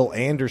like Will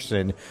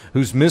Anderson,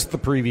 who's missed the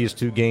previous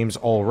 2 games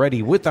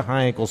already with the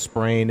high ankle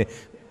sprain.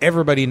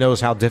 Everybody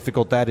knows how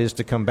difficult that is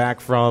to come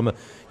back from.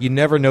 You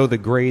never know the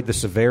grade, the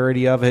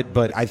severity of it,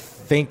 but I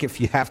think if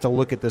you have to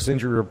look at this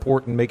injury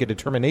report and make a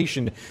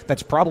determination,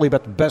 that's probably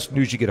about the best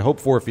news you could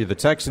hope for if you're the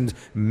Texans.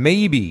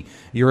 Maybe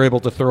you're able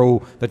to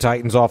throw the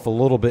Titans off a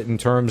little bit in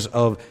terms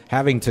of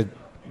having to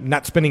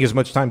not spending as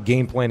much time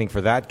game planning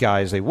for that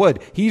guy as they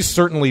would. He's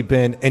certainly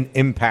been an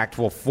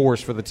impactful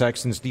force for the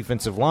Texans'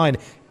 defensive line.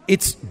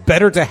 It's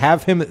better to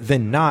have him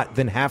than not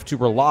than have to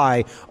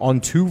rely on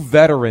 2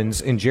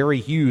 veterans in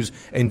Jerry Hughes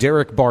and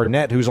Derek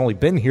Barnett, who's only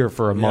been here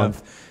for a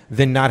month,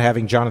 than not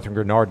having Jonathan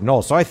Grenard and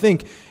all. So I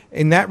think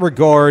in that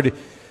regard,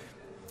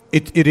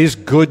 it is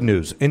good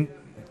news. And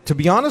to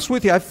be honest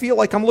with you, I feel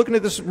like I'm looking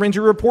at this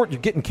injury report.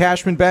 You're getting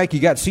Cashman back. You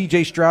got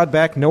C.J. Stroud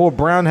back. Noah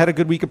Brown had a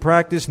good week of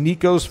practice.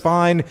 Nico's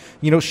fine.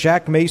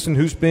 Shaq Mason,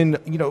 who's been,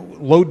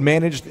 load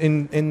managed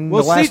in the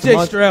last month.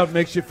 C.J. Stroud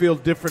makes you feel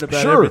different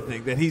about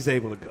everything, that he's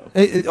able to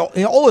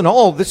go. All in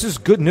all, this is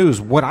good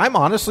news. What I'm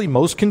honestly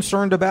most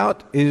concerned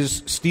about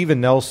is Steven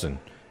Nelson.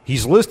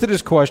 He's listed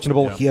as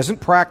questionable. Yeah. He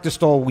hasn't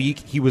practiced all week.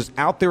 He was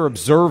out there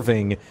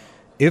observing.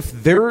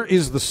 If there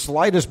is the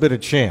slightest bit of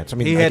chance, I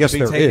mean, I guess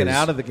there is. He had to be taken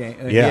out of the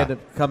game. He had to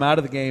come out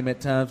of the game at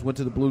times, went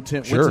to the blue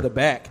tent, went to the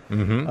back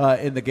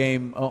in the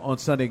game on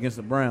Sunday against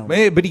the Browns.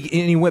 But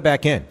he went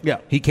back in. Yeah.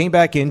 He came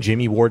back in.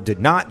 Jimmy Ward did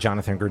not.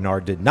 Jonathan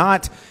Grenard did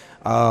not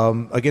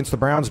against the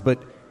Browns.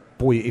 But,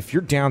 boy, if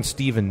you're down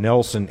Steven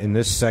Nelson in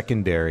this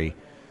secondary,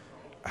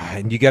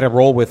 and you got to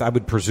roll with, I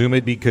would presume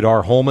it'd be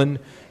Kadar Holman,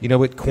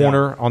 at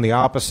corner on the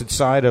opposite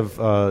side of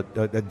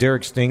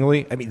Derek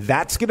Stingley. I mean,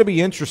 that's going to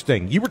be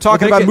interesting. You were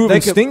talking about moving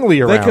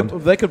Stingley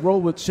around. They could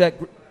roll with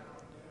Shaq.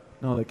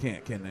 No, they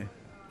can't, can they?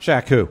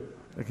 Shaq who?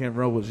 They can't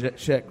roll with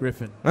Shaq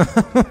Griffin.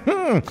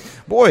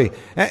 Boy,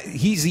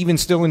 he's even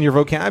still in your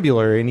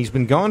vocabulary, and he's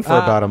been gone for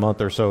about a month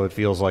or so, it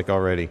feels like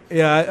already.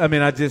 Yeah, I mean,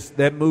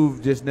 that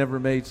move just never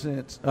made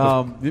sense.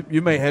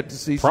 You may have to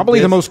see probably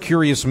the most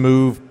curious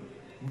move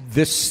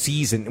this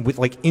season, with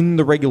in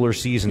the regular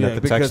season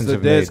that the Texans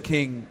have made. Because the Des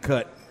King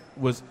cut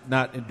was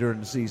not during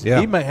the season.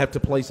 Yeah. He might have to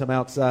place him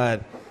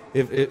outside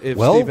if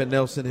Steven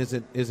Nelson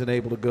isn't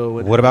able to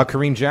go. What about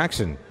Kareem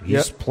Jackson?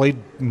 He's played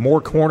more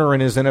corner in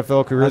his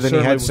NFL career than he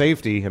had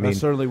safety. I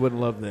certainly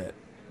wouldn't love that.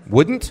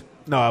 Wouldn't?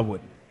 No, I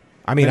wouldn't.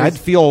 I mean, I'd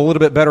feel a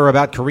little bit better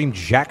about Kareem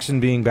Jackson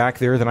being back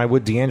there than I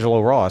would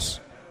D'Angelo Ross.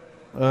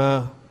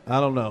 I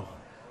don't know.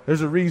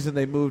 There's a reason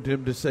they moved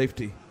him to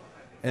safety,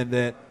 and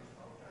that.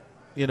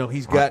 He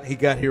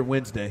got here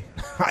Wednesday.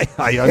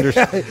 I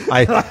understand.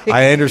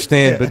 I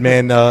understand, but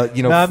man, No,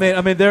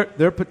 I mean,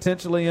 they're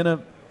potentially in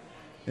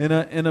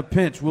a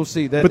pinch. We'll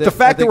see. But the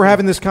fact that we're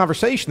having this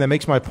conversation, that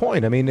makes my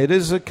point. I mean, it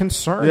is a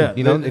concern. Yeah,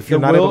 if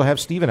you're not able to have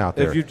Steven out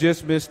there. If you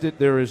just missed it,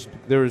 there is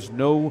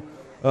no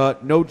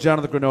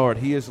Jonathan Grenard.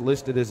 He is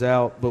listed as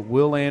out, but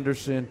Will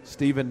Anderson,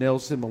 Steven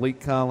Nelson, Malik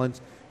Collins,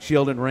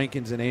 Sheldon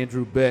Rankins, and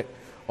Andrew Beck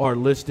are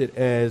listed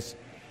as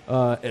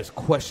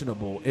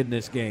questionable in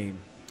this game.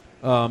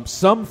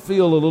 Some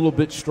feel a little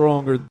bit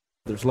stronger than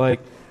others.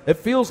 It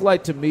feels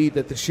like to me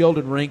that the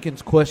Sheldon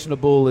Rankins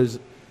questionable is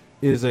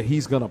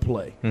he's going to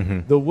play.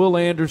 Mm-hmm. The Will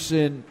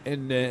Anderson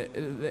and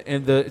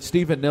the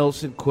Steven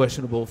Nelson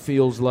questionable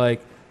feels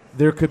like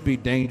there could be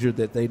danger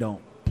that they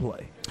don't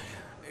play.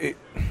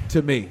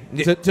 To me,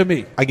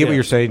 I get what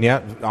you're saying.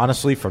 Yeah,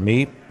 honestly, for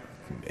me,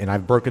 and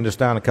I've broken this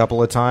down a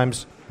couple of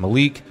times,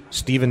 Malik,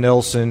 Steven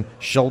Nelson,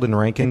 Sheldon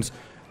Rankins,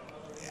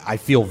 I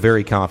feel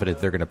very confident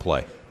they're going to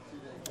play.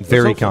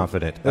 Very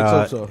confident.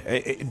 Let's hope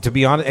so. To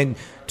be honest, and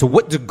to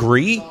what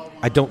degree,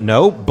 I don't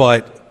know,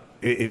 but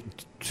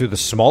to the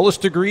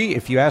smallest degree,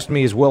 if you asked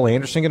me, is Will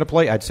Anderson going to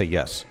play, I'd say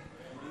yes.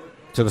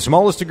 To the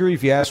smallest degree,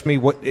 if you ask me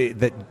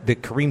that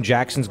Kareem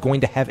Jackson's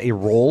going to have a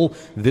role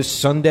this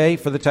Sunday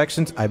for the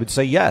Texans, I would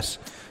say yes.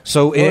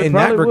 So in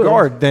that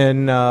regard,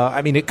 then,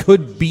 it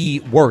could be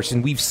worse.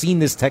 And we've seen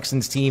this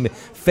Texans team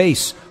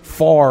face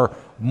far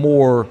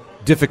more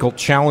difficult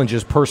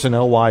challenges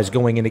personnel-wise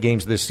going into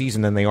games this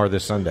season than they are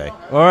this Sunday.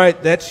 All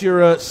right, that's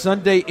your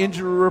Sunday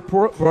injury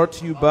report brought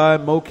to you by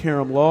Mo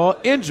Karam Law.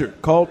 Injured,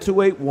 call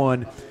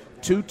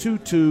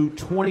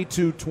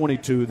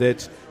 281-222-2222.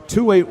 That's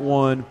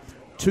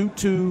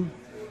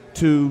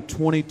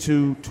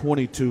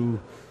 281-222-2222,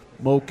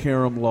 Mo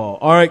Karam Law.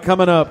 All right,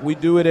 coming up, we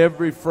do it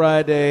every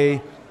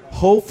Friday.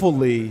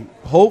 Hopefully,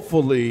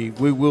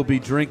 we will be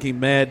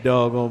drinking Mad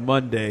Dog on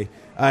Monday.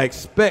 I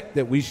expect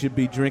that we should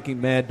be drinking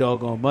Mad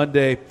Dog on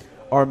Monday.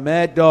 Our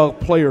Mad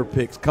Dog player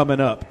picks coming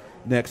up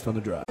next on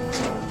The Drive.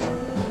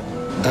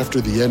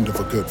 After the end of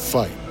a good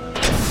fight,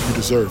 you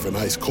deserve an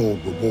ice-cold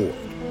reward.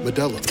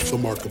 Modelo is the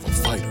mark of a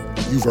fighter.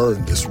 You've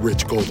earned this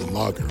rich golden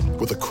lager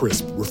with a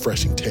crisp,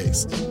 refreshing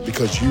taste.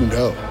 Because you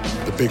know,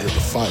 the bigger the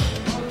fight,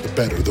 the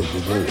better the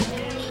reward.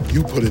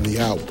 You put in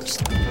the hours,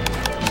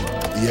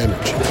 the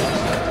energy,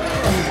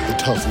 the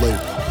tough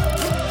labor.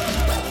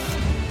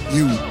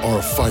 You are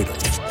a fighter,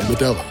 and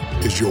Modelo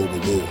is your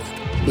reward.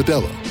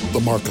 Modelo, the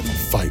mark of a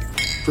fighter.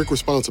 Drink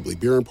responsibly.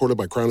 Beer imported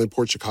by Crown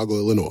Imports, Chicago,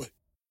 Illinois.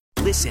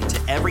 Listen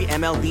to every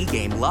MLB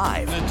game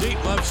live. In the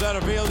deep left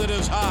center field, it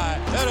is high,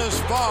 it is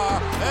far,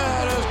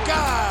 it is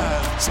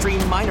gone.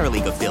 Stream minor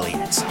league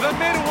affiliates. The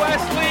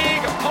Midwest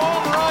League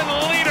home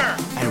run leader.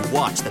 And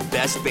watch the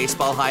best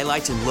baseball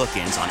highlights and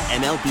look-ins on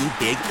MLB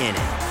Big Inning.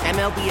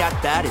 MLB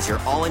At Bat is your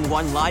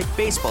all-in-one live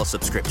baseball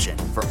subscription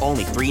for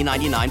only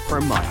 $3.99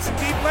 per month.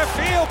 Deep left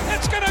field,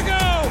 it's gonna go.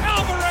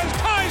 Alvarez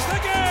ties the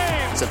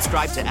game.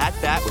 Subscribe to At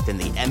Bat within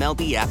the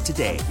MLB app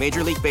today.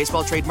 Major League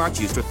Baseball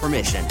trademarks used with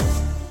permission.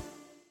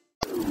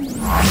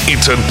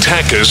 It's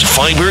Attackers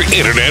Fiber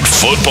Internet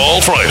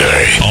Football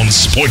Friday on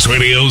Sports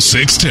Radio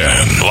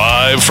 610.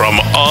 Live from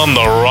On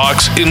the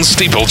Rocks in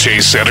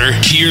Steeplechase Center,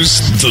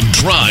 here's The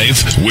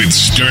Drive with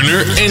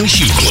Sterner and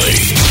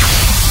Hughley.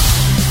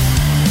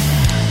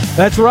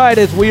 That's right,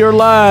 as we are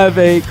live,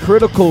 a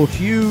critical,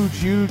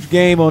 huge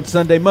game on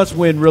Sunday. Must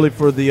win, really,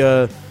 for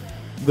the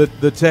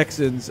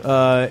Texans.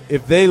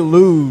 If they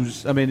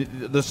lose,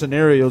 the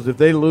scenarios, if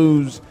they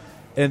lose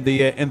and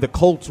the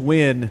Colts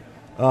win,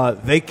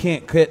 they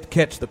can't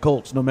catch the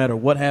Colts no matter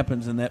what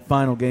happens in that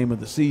final game of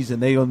the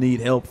season. They'll need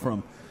help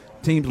from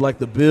teams like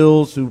the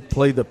Bills who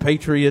play the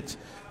Patriots.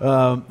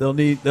 They'll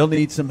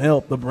need some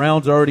help. The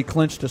Browns already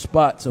clinched a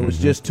spot, so it's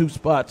just 2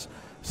 spots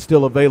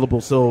still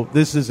available. So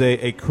this is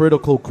a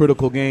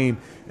critical game,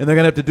 and they're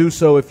going to have to do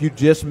so. If you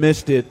just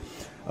missed it,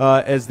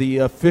 as the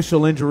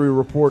official injury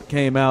report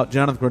came out,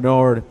 Jonathan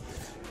Grenard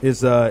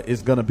is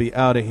going to be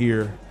out of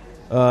here.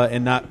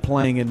 And not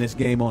playing in this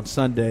game on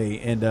Sunday,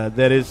 and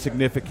that is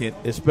significant,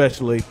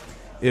 especially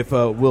if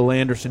Will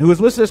Anderson, who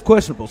is listed as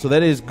questionable, so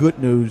that is good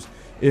news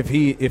if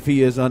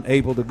he is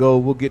unable to go.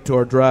 We'll get to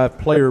our Drive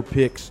player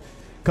picks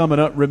coming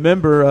up.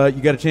 Remember,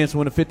 you got a chance to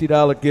win a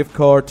 $50 gift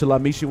card to La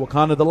Michi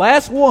Wakanda, the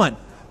last one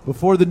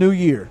before the new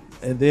year,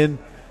 and then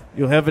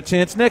you'll have a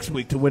chance next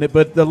week to win it.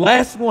 But the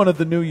last one of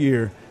the new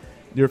year,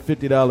 your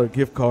 $50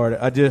 gift card.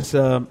 I just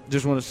want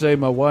to say,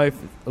 my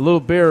wife, a little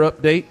bear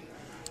update.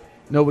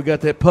 No, we got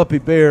that puppy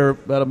Bear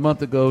about a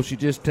month ago. She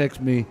just texted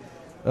me.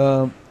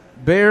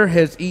 Bear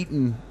has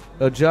eaten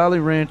a Jolly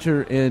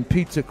Rancher and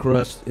pizza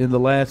crust in the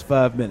last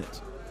 5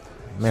 minutes.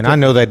 Man, I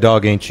know that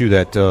dog ain't chew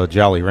that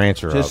Jolly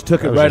Rancher up. Just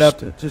took it right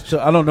up.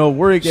 I don't know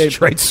where he gave.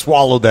 Straight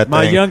swallowed that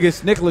My thing.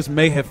 youngest, Nicholas,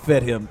 may have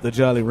fed him the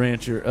Jolly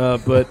Rancher,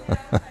 but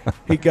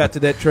he got to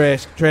that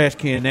trash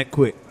can that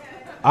quick.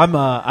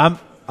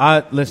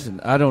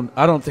 Listen. I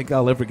don't think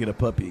I'll ever get a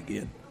puppy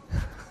again.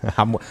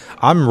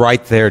 I'm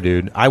right there,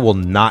 dude. I will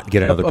not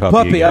get another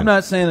puppy again. I'm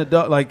not saying a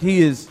dog. Like,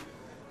 he is.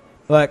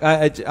 Like,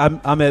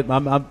 I'm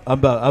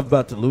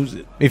about to lose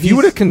it. If you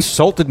would have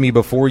consulted me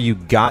before you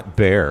got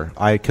Bear,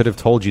 I could have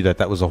told you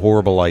that was a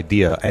horrible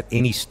idea at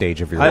any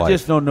stage of your life. I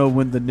just don't know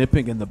when the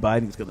nipping and the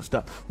biting is going to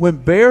stop. When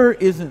Bear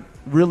isn't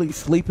really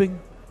sleeping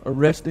or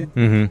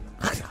resting,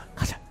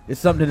 it's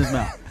something in his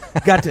mouth.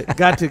 Got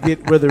to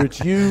get, whether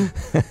it's you,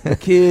 the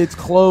kids,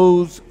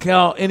 clothes,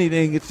 cow,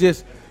 anything. It's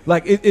just.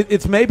 Like,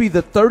 it's maybe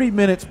the 30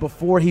 minutes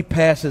before he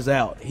passes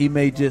out, he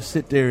may just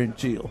sit there and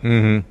chill.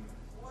 Mm-hmm.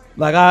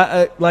 Like,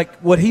 I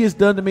what he has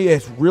done to me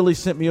has really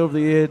sent me over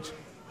the edge.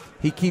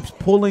 He keeps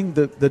pulling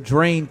the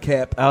drain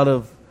cap out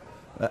of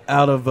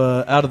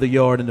the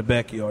yard in the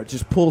backyard.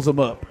 Just pulls them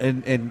up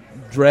and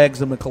drags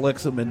them and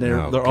collects them, and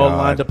they're all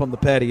lined up on the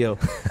patio.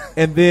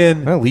 And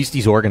then well, at least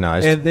he's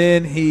organized. And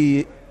then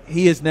he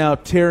is now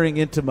tearing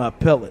into my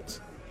pellets.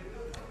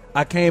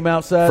 I came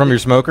outside from your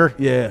smoker.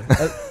 Yeah,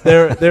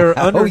 they're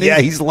underneath. Oh yeah,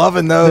 he's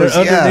loving those.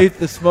 They're underneath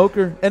the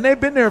smoker, and they've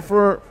been there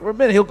for a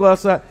minute. He'll go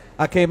outside.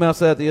 I came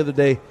outside the other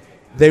day.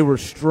 They were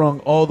strung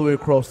all the way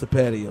across the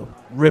patio.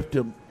 Ripped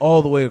them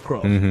all the way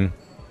across. Mm-hmm.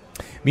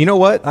 You know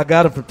what? I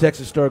got them from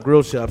Texas Star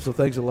Grill Shop, so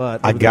thanks a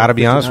lot. I got to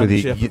be honest with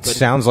you. It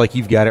sounds like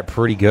you've got it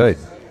pretty good,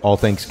 all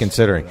things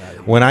considering.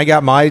 When I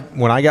got my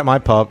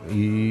pup,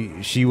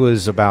 she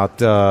was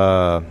about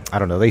I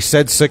don't know. They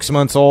said 6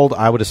 months old.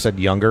 I would have said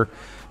younger,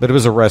 but it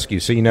was a rescue,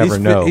 so you never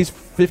know. He's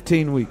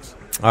 15 weeks.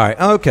 All right.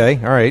 Okay.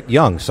 All right.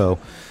 Young. So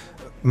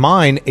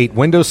mine ate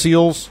window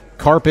seals,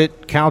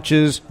 carpet,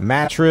 couches,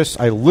 mattress.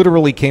 I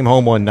literally came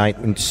home one night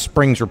and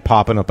springs were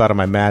popping up out of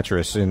my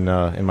mattress in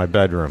my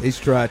bedroom. He's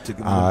tried to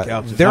get on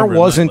couches. There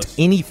wasn't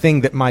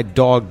anything that my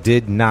dog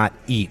did not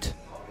eat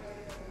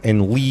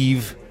and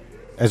leave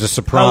as a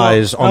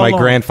surprise on my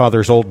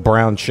grandfather's old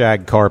brown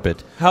shag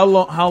carpet. How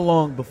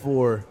long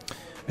before?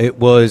 It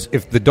was,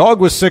 if the dog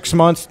was 6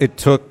 months, it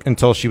took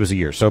until she was a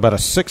year. So about a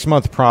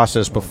 6-month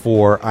process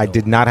before I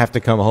did not have to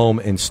come home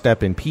and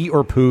step in pee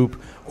or poop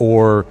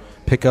or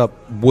pick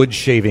up wood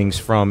shavings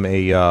from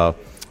a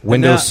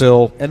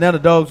windowsill. And now the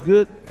dog's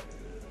good?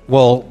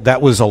 Well,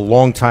 that was a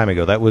long time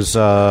ago. That was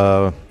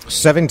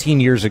 17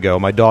 years ago.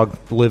 My dog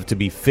lived to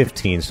be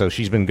 15, so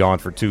she's been gone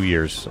for 2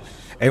 years.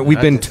 And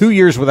we've been 2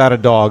 years without a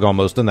dog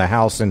almost in the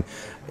house, and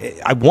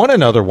I want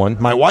another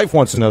one. My wife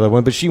wants another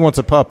one, but she wants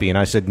a puppy, and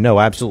I said, no,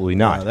 absolutely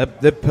not. Yeah,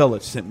 that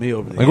pellet sent me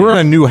over there. We're in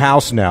a new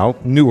house now,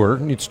 newer.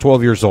 It's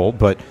 12 years old,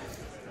 but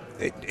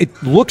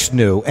it looks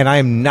new, and I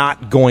am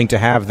not going to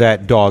have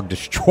that dog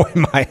destroy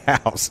my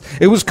house.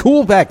 It was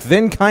cool back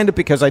then, kind of,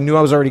 because I knew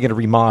I was already going to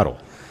remodel.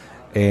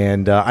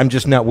 And I'm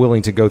just not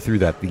willing to go through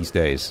that these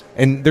days.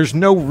 And there's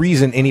no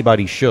reason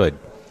anybody should.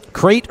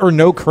 Crate or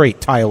no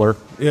crate, Tyler?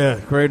 Yeah,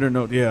 crate or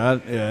no. Yeah,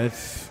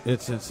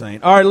 it's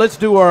insane. All right, let's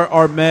do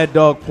our Mad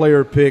Dog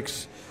player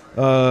picks.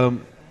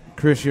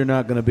 Chris, you're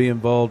not going to be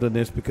involved in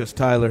this because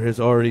Tyler has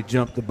already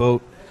jumped the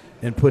boat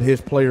and put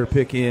his player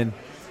pick in.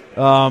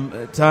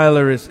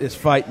 Tyler is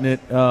fighting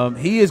it.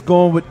 He is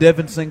going with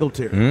Devin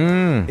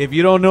Singletary. If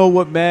you don't know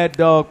what Mad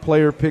Dog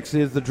player picks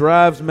is, the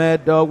Drive's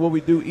Mad Dog, what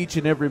we do each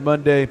and every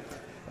Monday.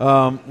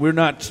 We're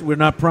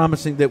not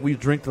promising that we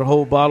drink the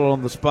whole bottle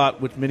on the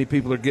spot, which many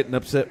people are getting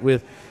upset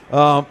with.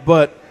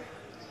 But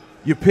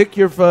you pick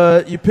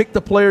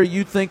the player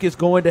you think is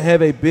going to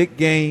have a big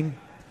game,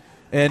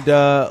 and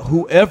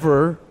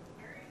whoever's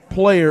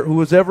player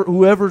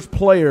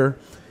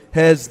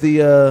has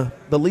the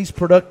least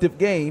productive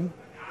game.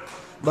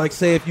 Like,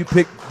 say, if you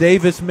picked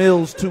Davis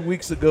Mills 2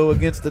 weeks ago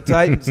against the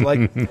Titans,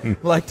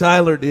 like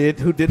Tyler did,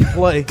 who didn't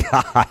play.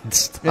 God,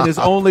 stop. And his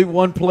only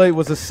one play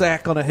was a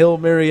sack on a Hail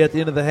Mary at the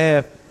end of the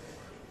half.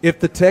 If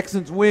the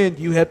Texans win,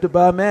 you have to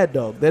buy Mad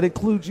Dog. That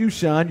includes you,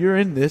 Sean. You're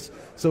in this.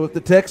 So if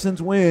the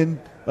Texans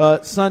win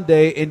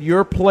Sunday and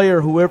your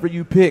player, whoever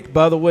you pick,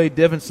 by the way,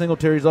 Devin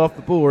Singletary's off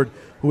the board,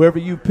 whoever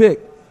you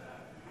pick,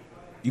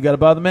 you got to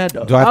buy the Mad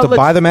Dog. Do I have to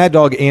buy the Mad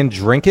Dog and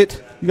drink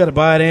it? You got to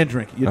buy it and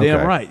drink it. You're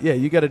damn right. Yeah,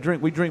 you got to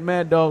drink. We drink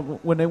Mad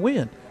Dog when they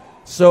win.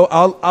 So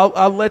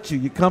I'll let you.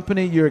 Your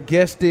company, you're a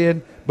guest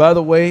in. By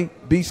the way,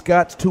 B.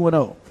 Scott's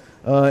 2-0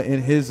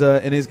 in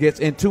his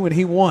gets, and 2, and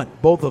he won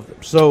both of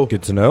them. So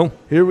good to know.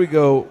 Here we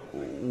go.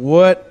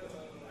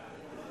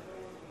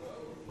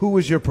 Who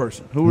was your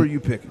person? Who are you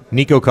picking?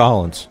 Nico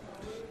Collins.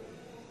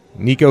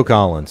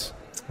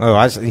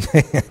 Oh,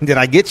 did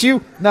I get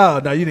you? No,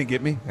 you didn't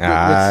get me.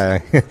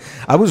 I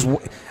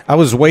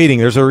was waiting.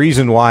 There's a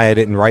reason why I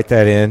didn't write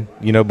that in,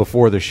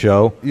 before the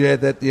show. You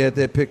had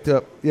that picked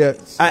up. Yeah.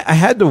 I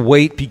had to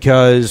wait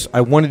because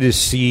I wanted to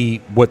see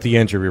what the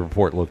injury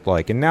report looked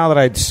like. And now that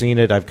I'd seen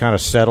it, I've kind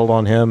of settled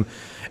on him.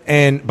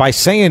 And by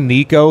saying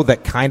Nico,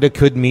 that kind of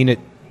could mean it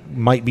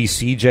might be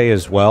CJ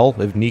as well.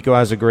 If Nico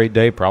has a great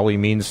day, probably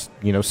means,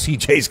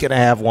 CJ's going to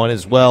have one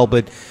as well.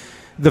 But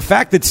the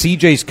fact that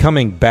CJ's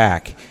coming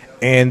back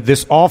and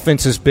this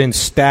offense has been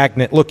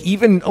stagnant. Look,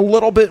 even a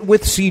little bit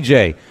with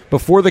CJ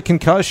before the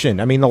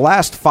concussion. I mean, the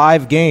last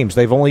 5 games,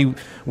 they've only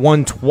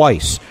won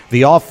twice.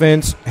 The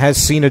offense has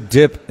seen a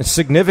dip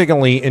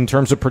significantly in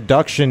terms of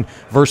production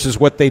versus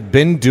what they'd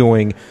been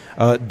doing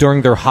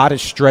during their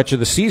hottest stretch of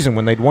the season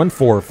when they'd won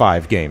 4 or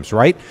 5 games,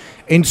 right?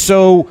 And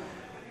so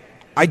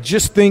I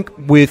just think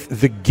with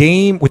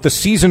the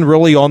season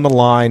really on the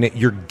line,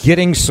 you're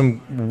getting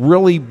some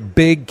really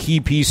big key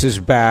pieces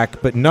back,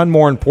 but none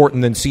more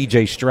important than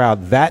C.J.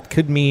 Stroud. That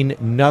could mean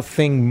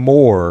nothing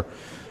more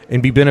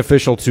and be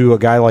beneficial to a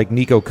guy like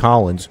Nico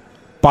Collins.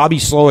 Bobby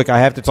Slowick, I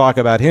have to talk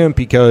about him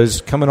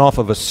because coming off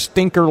of a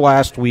stinker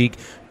last week,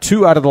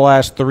 2 out of the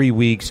last 3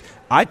 weeks,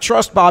 I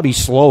trust Bobby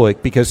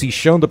Slowick because he's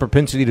shown the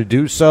propensity to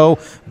do so,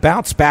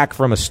 bounce back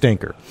from a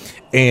stinker,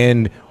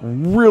 and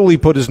really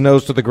put his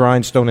nose to the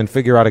grindstone and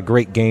figure out a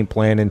great game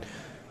plan. And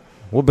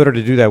what better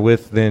to do that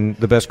with than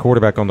the best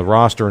quarterback on the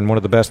roster and one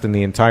of the best in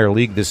the entire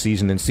league this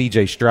season than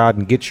C.J. Stroud,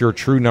 and get your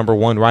true number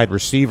 1 wide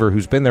receiver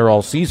who's been there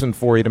all season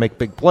for you to make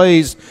big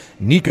plays.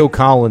 Nico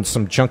Collins,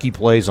 some chunky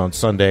plays on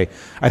Sunday.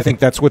 I think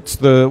that's what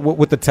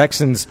the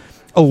Texans'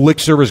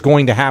 elixir is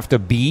going to have to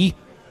be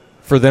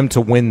for them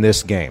to win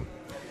this game.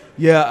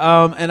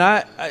 Yeah, and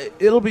I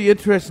it'll be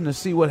interesting to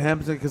see what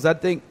happens because I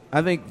think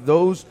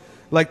those,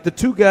 like the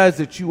two guys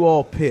that you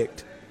all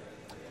picked,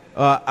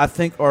 I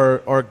think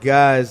are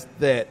guys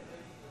that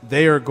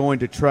they are going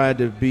to try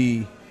to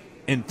be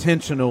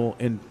intentional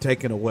in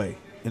taking away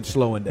and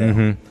slowing down.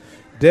 Mm-hmm.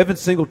 Devin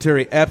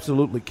Singletary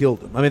absolutely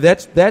killed him. I mean,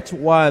 that's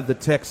why the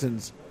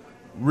Texans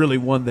really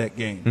won that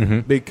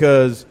game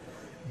because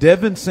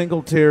Devin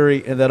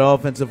Singletary and that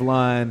offensive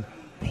line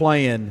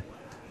playing,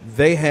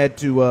 they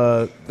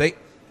didn't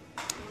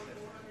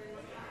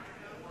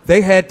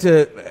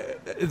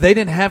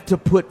have to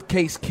put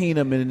Case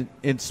Keenum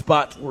in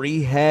spots where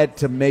he had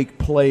to make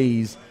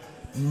plays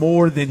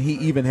more than he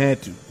even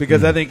had to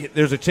because I think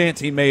there's a chance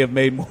he may have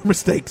made more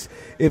mistakes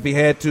if he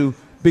had to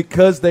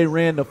because they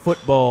ran the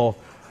football.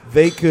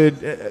 They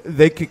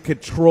could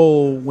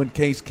control when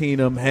Case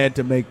Keenum had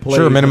to make plays.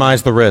 Sure,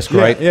 minimize the risk,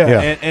 right?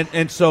 Yeah.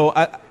 And so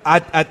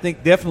I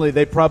think definitely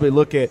they probably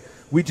look at,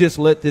 we just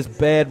let this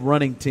bad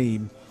running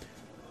team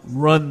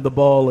run the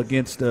ball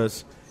against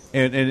us,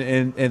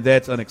 and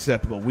that's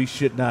unacceptable. We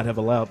should not have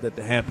allowed that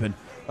to happen.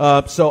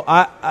 So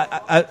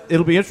I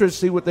it'll be interesting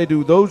to see what they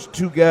do. Those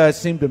two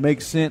guys seem to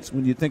make sense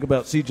when you think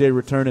about CJ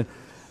returning.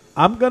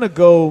 I'm going to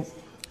go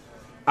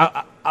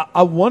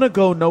I want to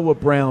go Noah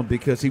Brown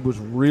because he was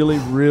really,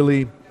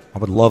 really I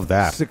would love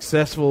that.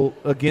 successful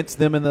against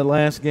them in the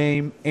last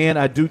game, and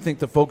I do think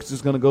the focus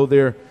is going to go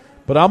there.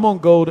 But I'm gonna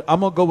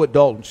go with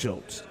Dalton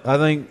Schultz. I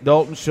think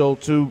Dalton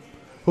Schultz, who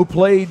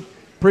played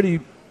pretty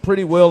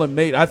well and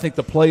made, I think,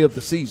 the play of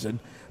the season,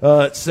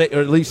 or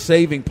at least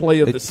saving play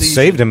of the season.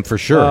 Saved him for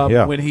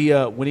sure. When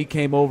he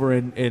came over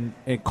and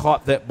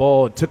caught that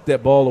ball and took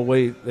that ball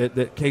away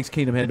that Case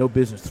Keenum had no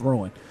business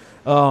throwing.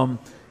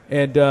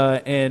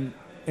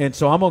 And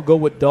so I'm going to go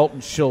with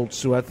Dalton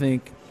Schultz, who I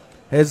think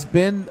has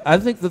been,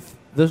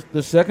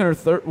 the second or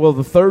third, well,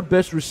 the third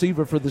best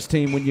receiver for this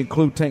team when you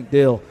include Tank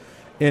Dell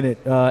in it.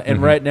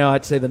 And right now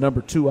I'd say the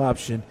number 2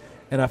 option.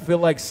 And I feel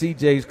like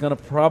CJ is going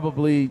to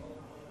probably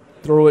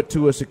throw it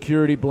to a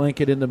security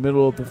blanket in the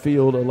middle of the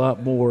field a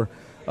lot more.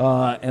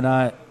 And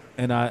I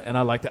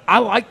like that. I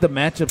like the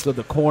matchups of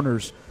the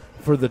corners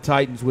for the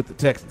Titans with the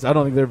Texans. I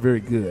don't think they're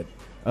very good.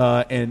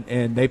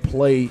 And they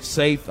play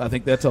safe. I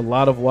think that's a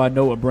lot of why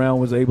Noah Brown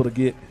was able to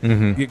get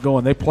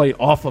going. They play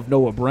off of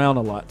Noah Brown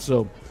a lot,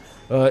 so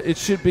it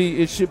should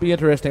be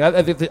interesting.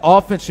 I think the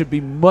offense should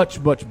be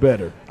much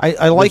better.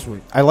 I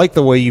like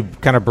the way you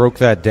kind of broke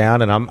that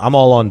down, and I'm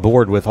all on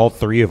board with all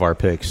 3 of our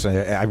picks.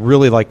 I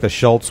really like the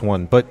Schultz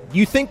one, but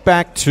you think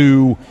back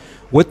to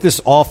what this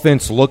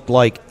offense looked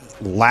like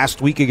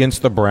last week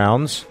against the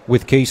Browns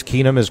with Case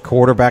Keenum as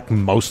quarterback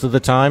most of the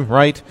time,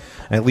 right?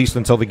 At least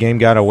until the game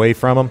got away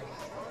from him.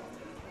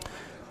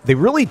 They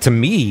really, to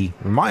me,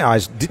 in my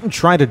eyes, didn't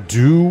try to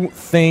do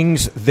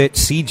things that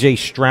C.J.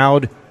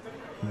 Stroud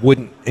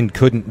wouldn't and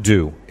couldn't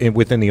do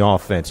within the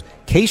offense.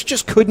 Case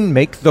just couldn't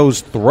make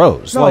those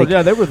throws. No,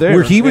 yeah, they were there.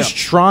 Where he was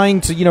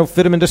trying to,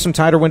 fit him into some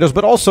tighter windows,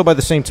 but also by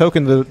the same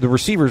token, the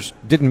receivers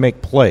didn't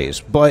make plays.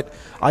 But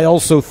I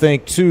also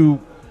think,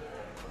 too,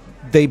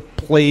 they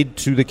played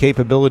to the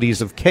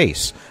capabilities of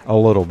Case a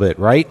little bit,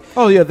 right?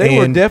 Oh, yeah, they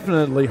were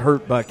definitely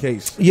hurt by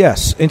Case.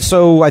 Yes, and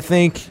so I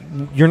think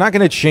you're not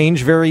going to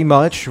change very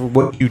much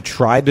what you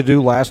tried to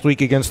do last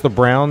week against the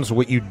Browns,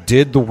 what you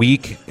did the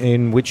week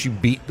in which you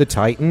beat the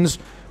Titans,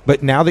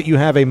 but now that you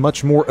have a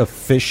much more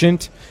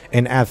efficient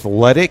and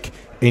athletic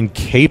and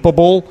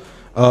capable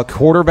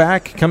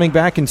quarterback coming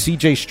back in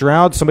C.J.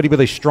 Stroud, somebody with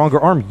a stronger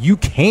arm, you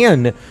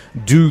can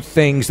do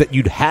things that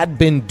you'd had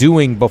been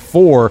doing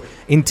before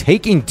in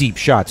taking deep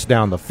shots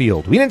down the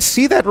field. We didn't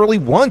see that really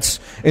once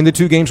in the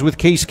 2 games with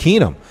Case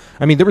Keenum.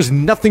 I mean, there was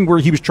nothing where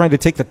he was trying to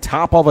take the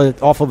top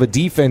off of a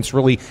defense,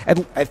 really.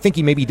 I think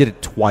he maybe did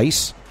it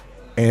twice,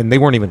 and they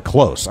weren't even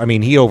close. I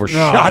mean, he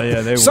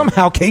overshot.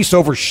 Somehow Case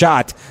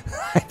overshot.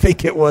 I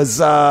think it was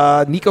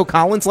Nico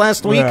Collins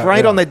last week,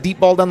 on that deep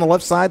ball down the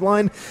left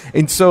sideline.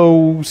 And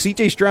so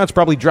C.J. Stroud's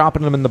probably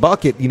dropping him in the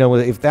bucket,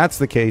 if that's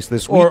the case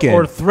this weekend.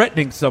 Or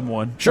threatening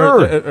someone.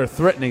 Sure. Or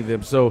threatening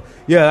them. So,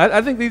 yeah,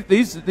 I think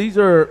these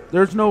are –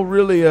 there's no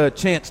really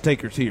chance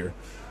takers here.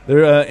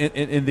 They're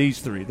in these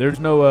 3. There's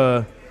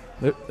no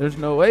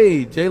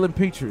Jalen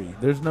Petrie.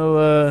 There's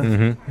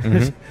no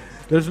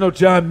There's no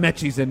John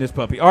Mechie's in this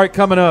puppy. All right,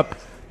 coming up,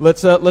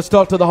 let's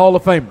talk to the Hall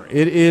of Famer.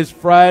 It is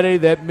Friday.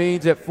 That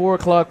means at 4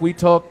 o'clock we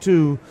talk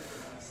to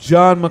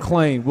John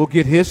McClain. We'll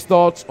get his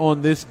thoughts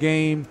on this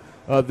game,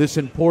 this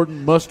important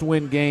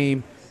must-win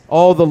game,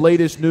 all the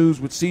latest news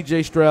with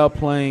C.J. Stroud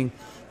playing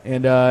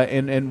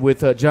and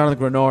with Jonathan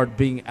Grenard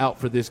being out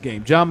for this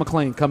game. John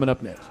McClain coming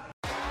up next.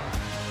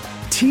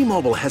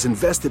 T-Mobile has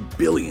invested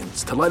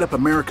billions to light up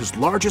America's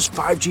largest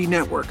 5G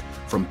network,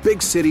 from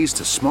big cities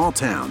to small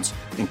towns,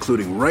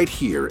 including right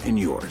here in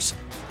yours.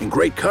 And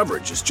great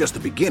coverage is just the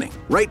beginning.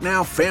 Right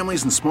now,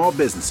 families and small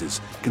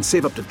businesses can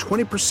save up to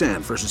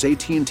 20% versus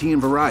AT&T and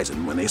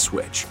Verizon when they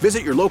switch.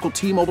 Visit your local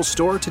T-Mobile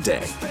store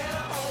today.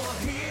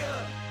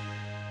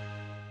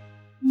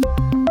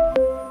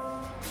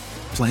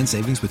 Plan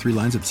savings with 3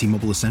 lines of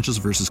T-Mobile Essentials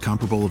versus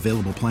comparable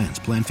available plans.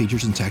 Plan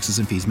features and taxes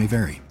and fees may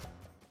vary.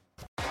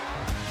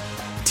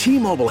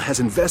 T-Mobile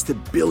has invested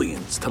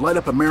billions to light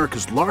up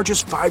America's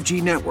largest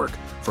 5G network,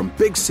 from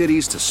big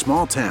cities to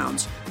small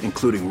towns,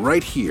 including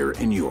right here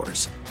in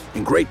yours.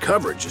 And great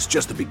coverage is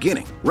just the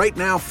beginning. Right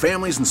now,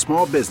 families and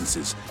small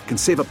businesses can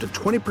save up to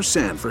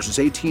 20% versus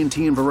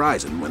AT&T and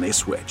Verizon when they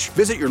switch.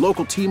 Visit your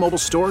local T-Mobile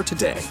store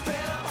today.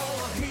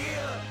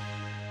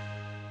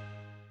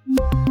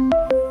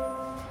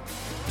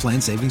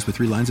 Plan savings with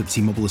 3 lines of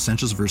T-Mobile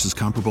Essentials versus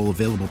comparable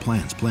available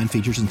plans. Plan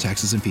features and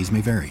taxes and fees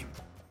may vary.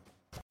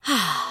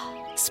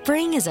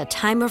 Spring is a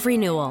time of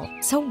renewal,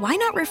 so why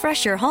not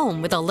refresh your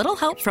home with a little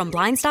help from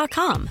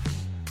Blinds.com?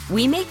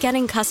 We make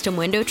getting custom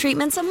window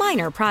treatments a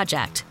minor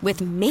project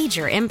with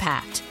major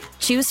impact.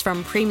 Choose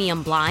from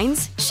premium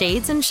blinds,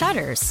 shades, and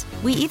shutters.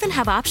 We even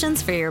have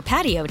options for your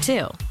patio,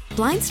 too.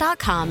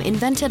 Blinds.com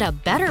invented a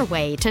better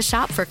way to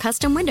shop for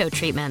custom window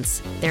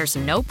treatments. There's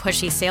no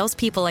pushy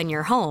salespeople in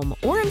your home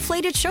or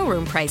inflated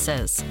showroom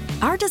prices.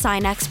 Our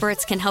design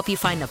experts can help you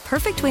find the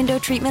perfect window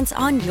treatments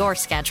on your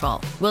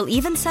schedule. We'll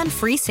even send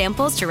free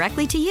samples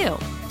directly to you.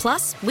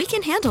 Plus, we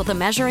can handle the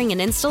measuring and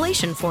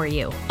installation for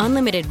you.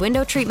 Unlimited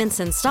window treatments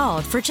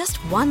installed for just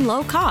one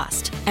low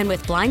cost. And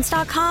with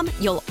Blinds.com,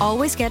 you'll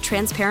always get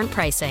transparent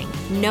pricing.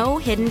 No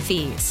hidden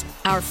fees.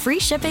 Our free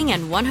shipping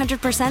and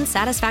 100%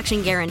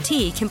 satisfaction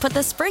guarantee can put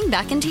the spring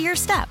back into your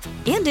step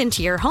and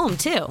into your home,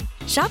 too.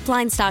 Shop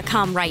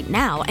Blinds.com right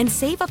now and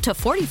save up to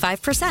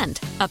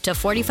 45%. Up to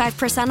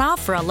 45%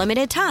 off for a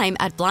limited time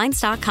at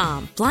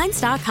Blinds.com.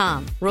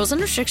 Blinds.com. Rules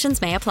and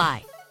restrictions may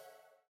apply.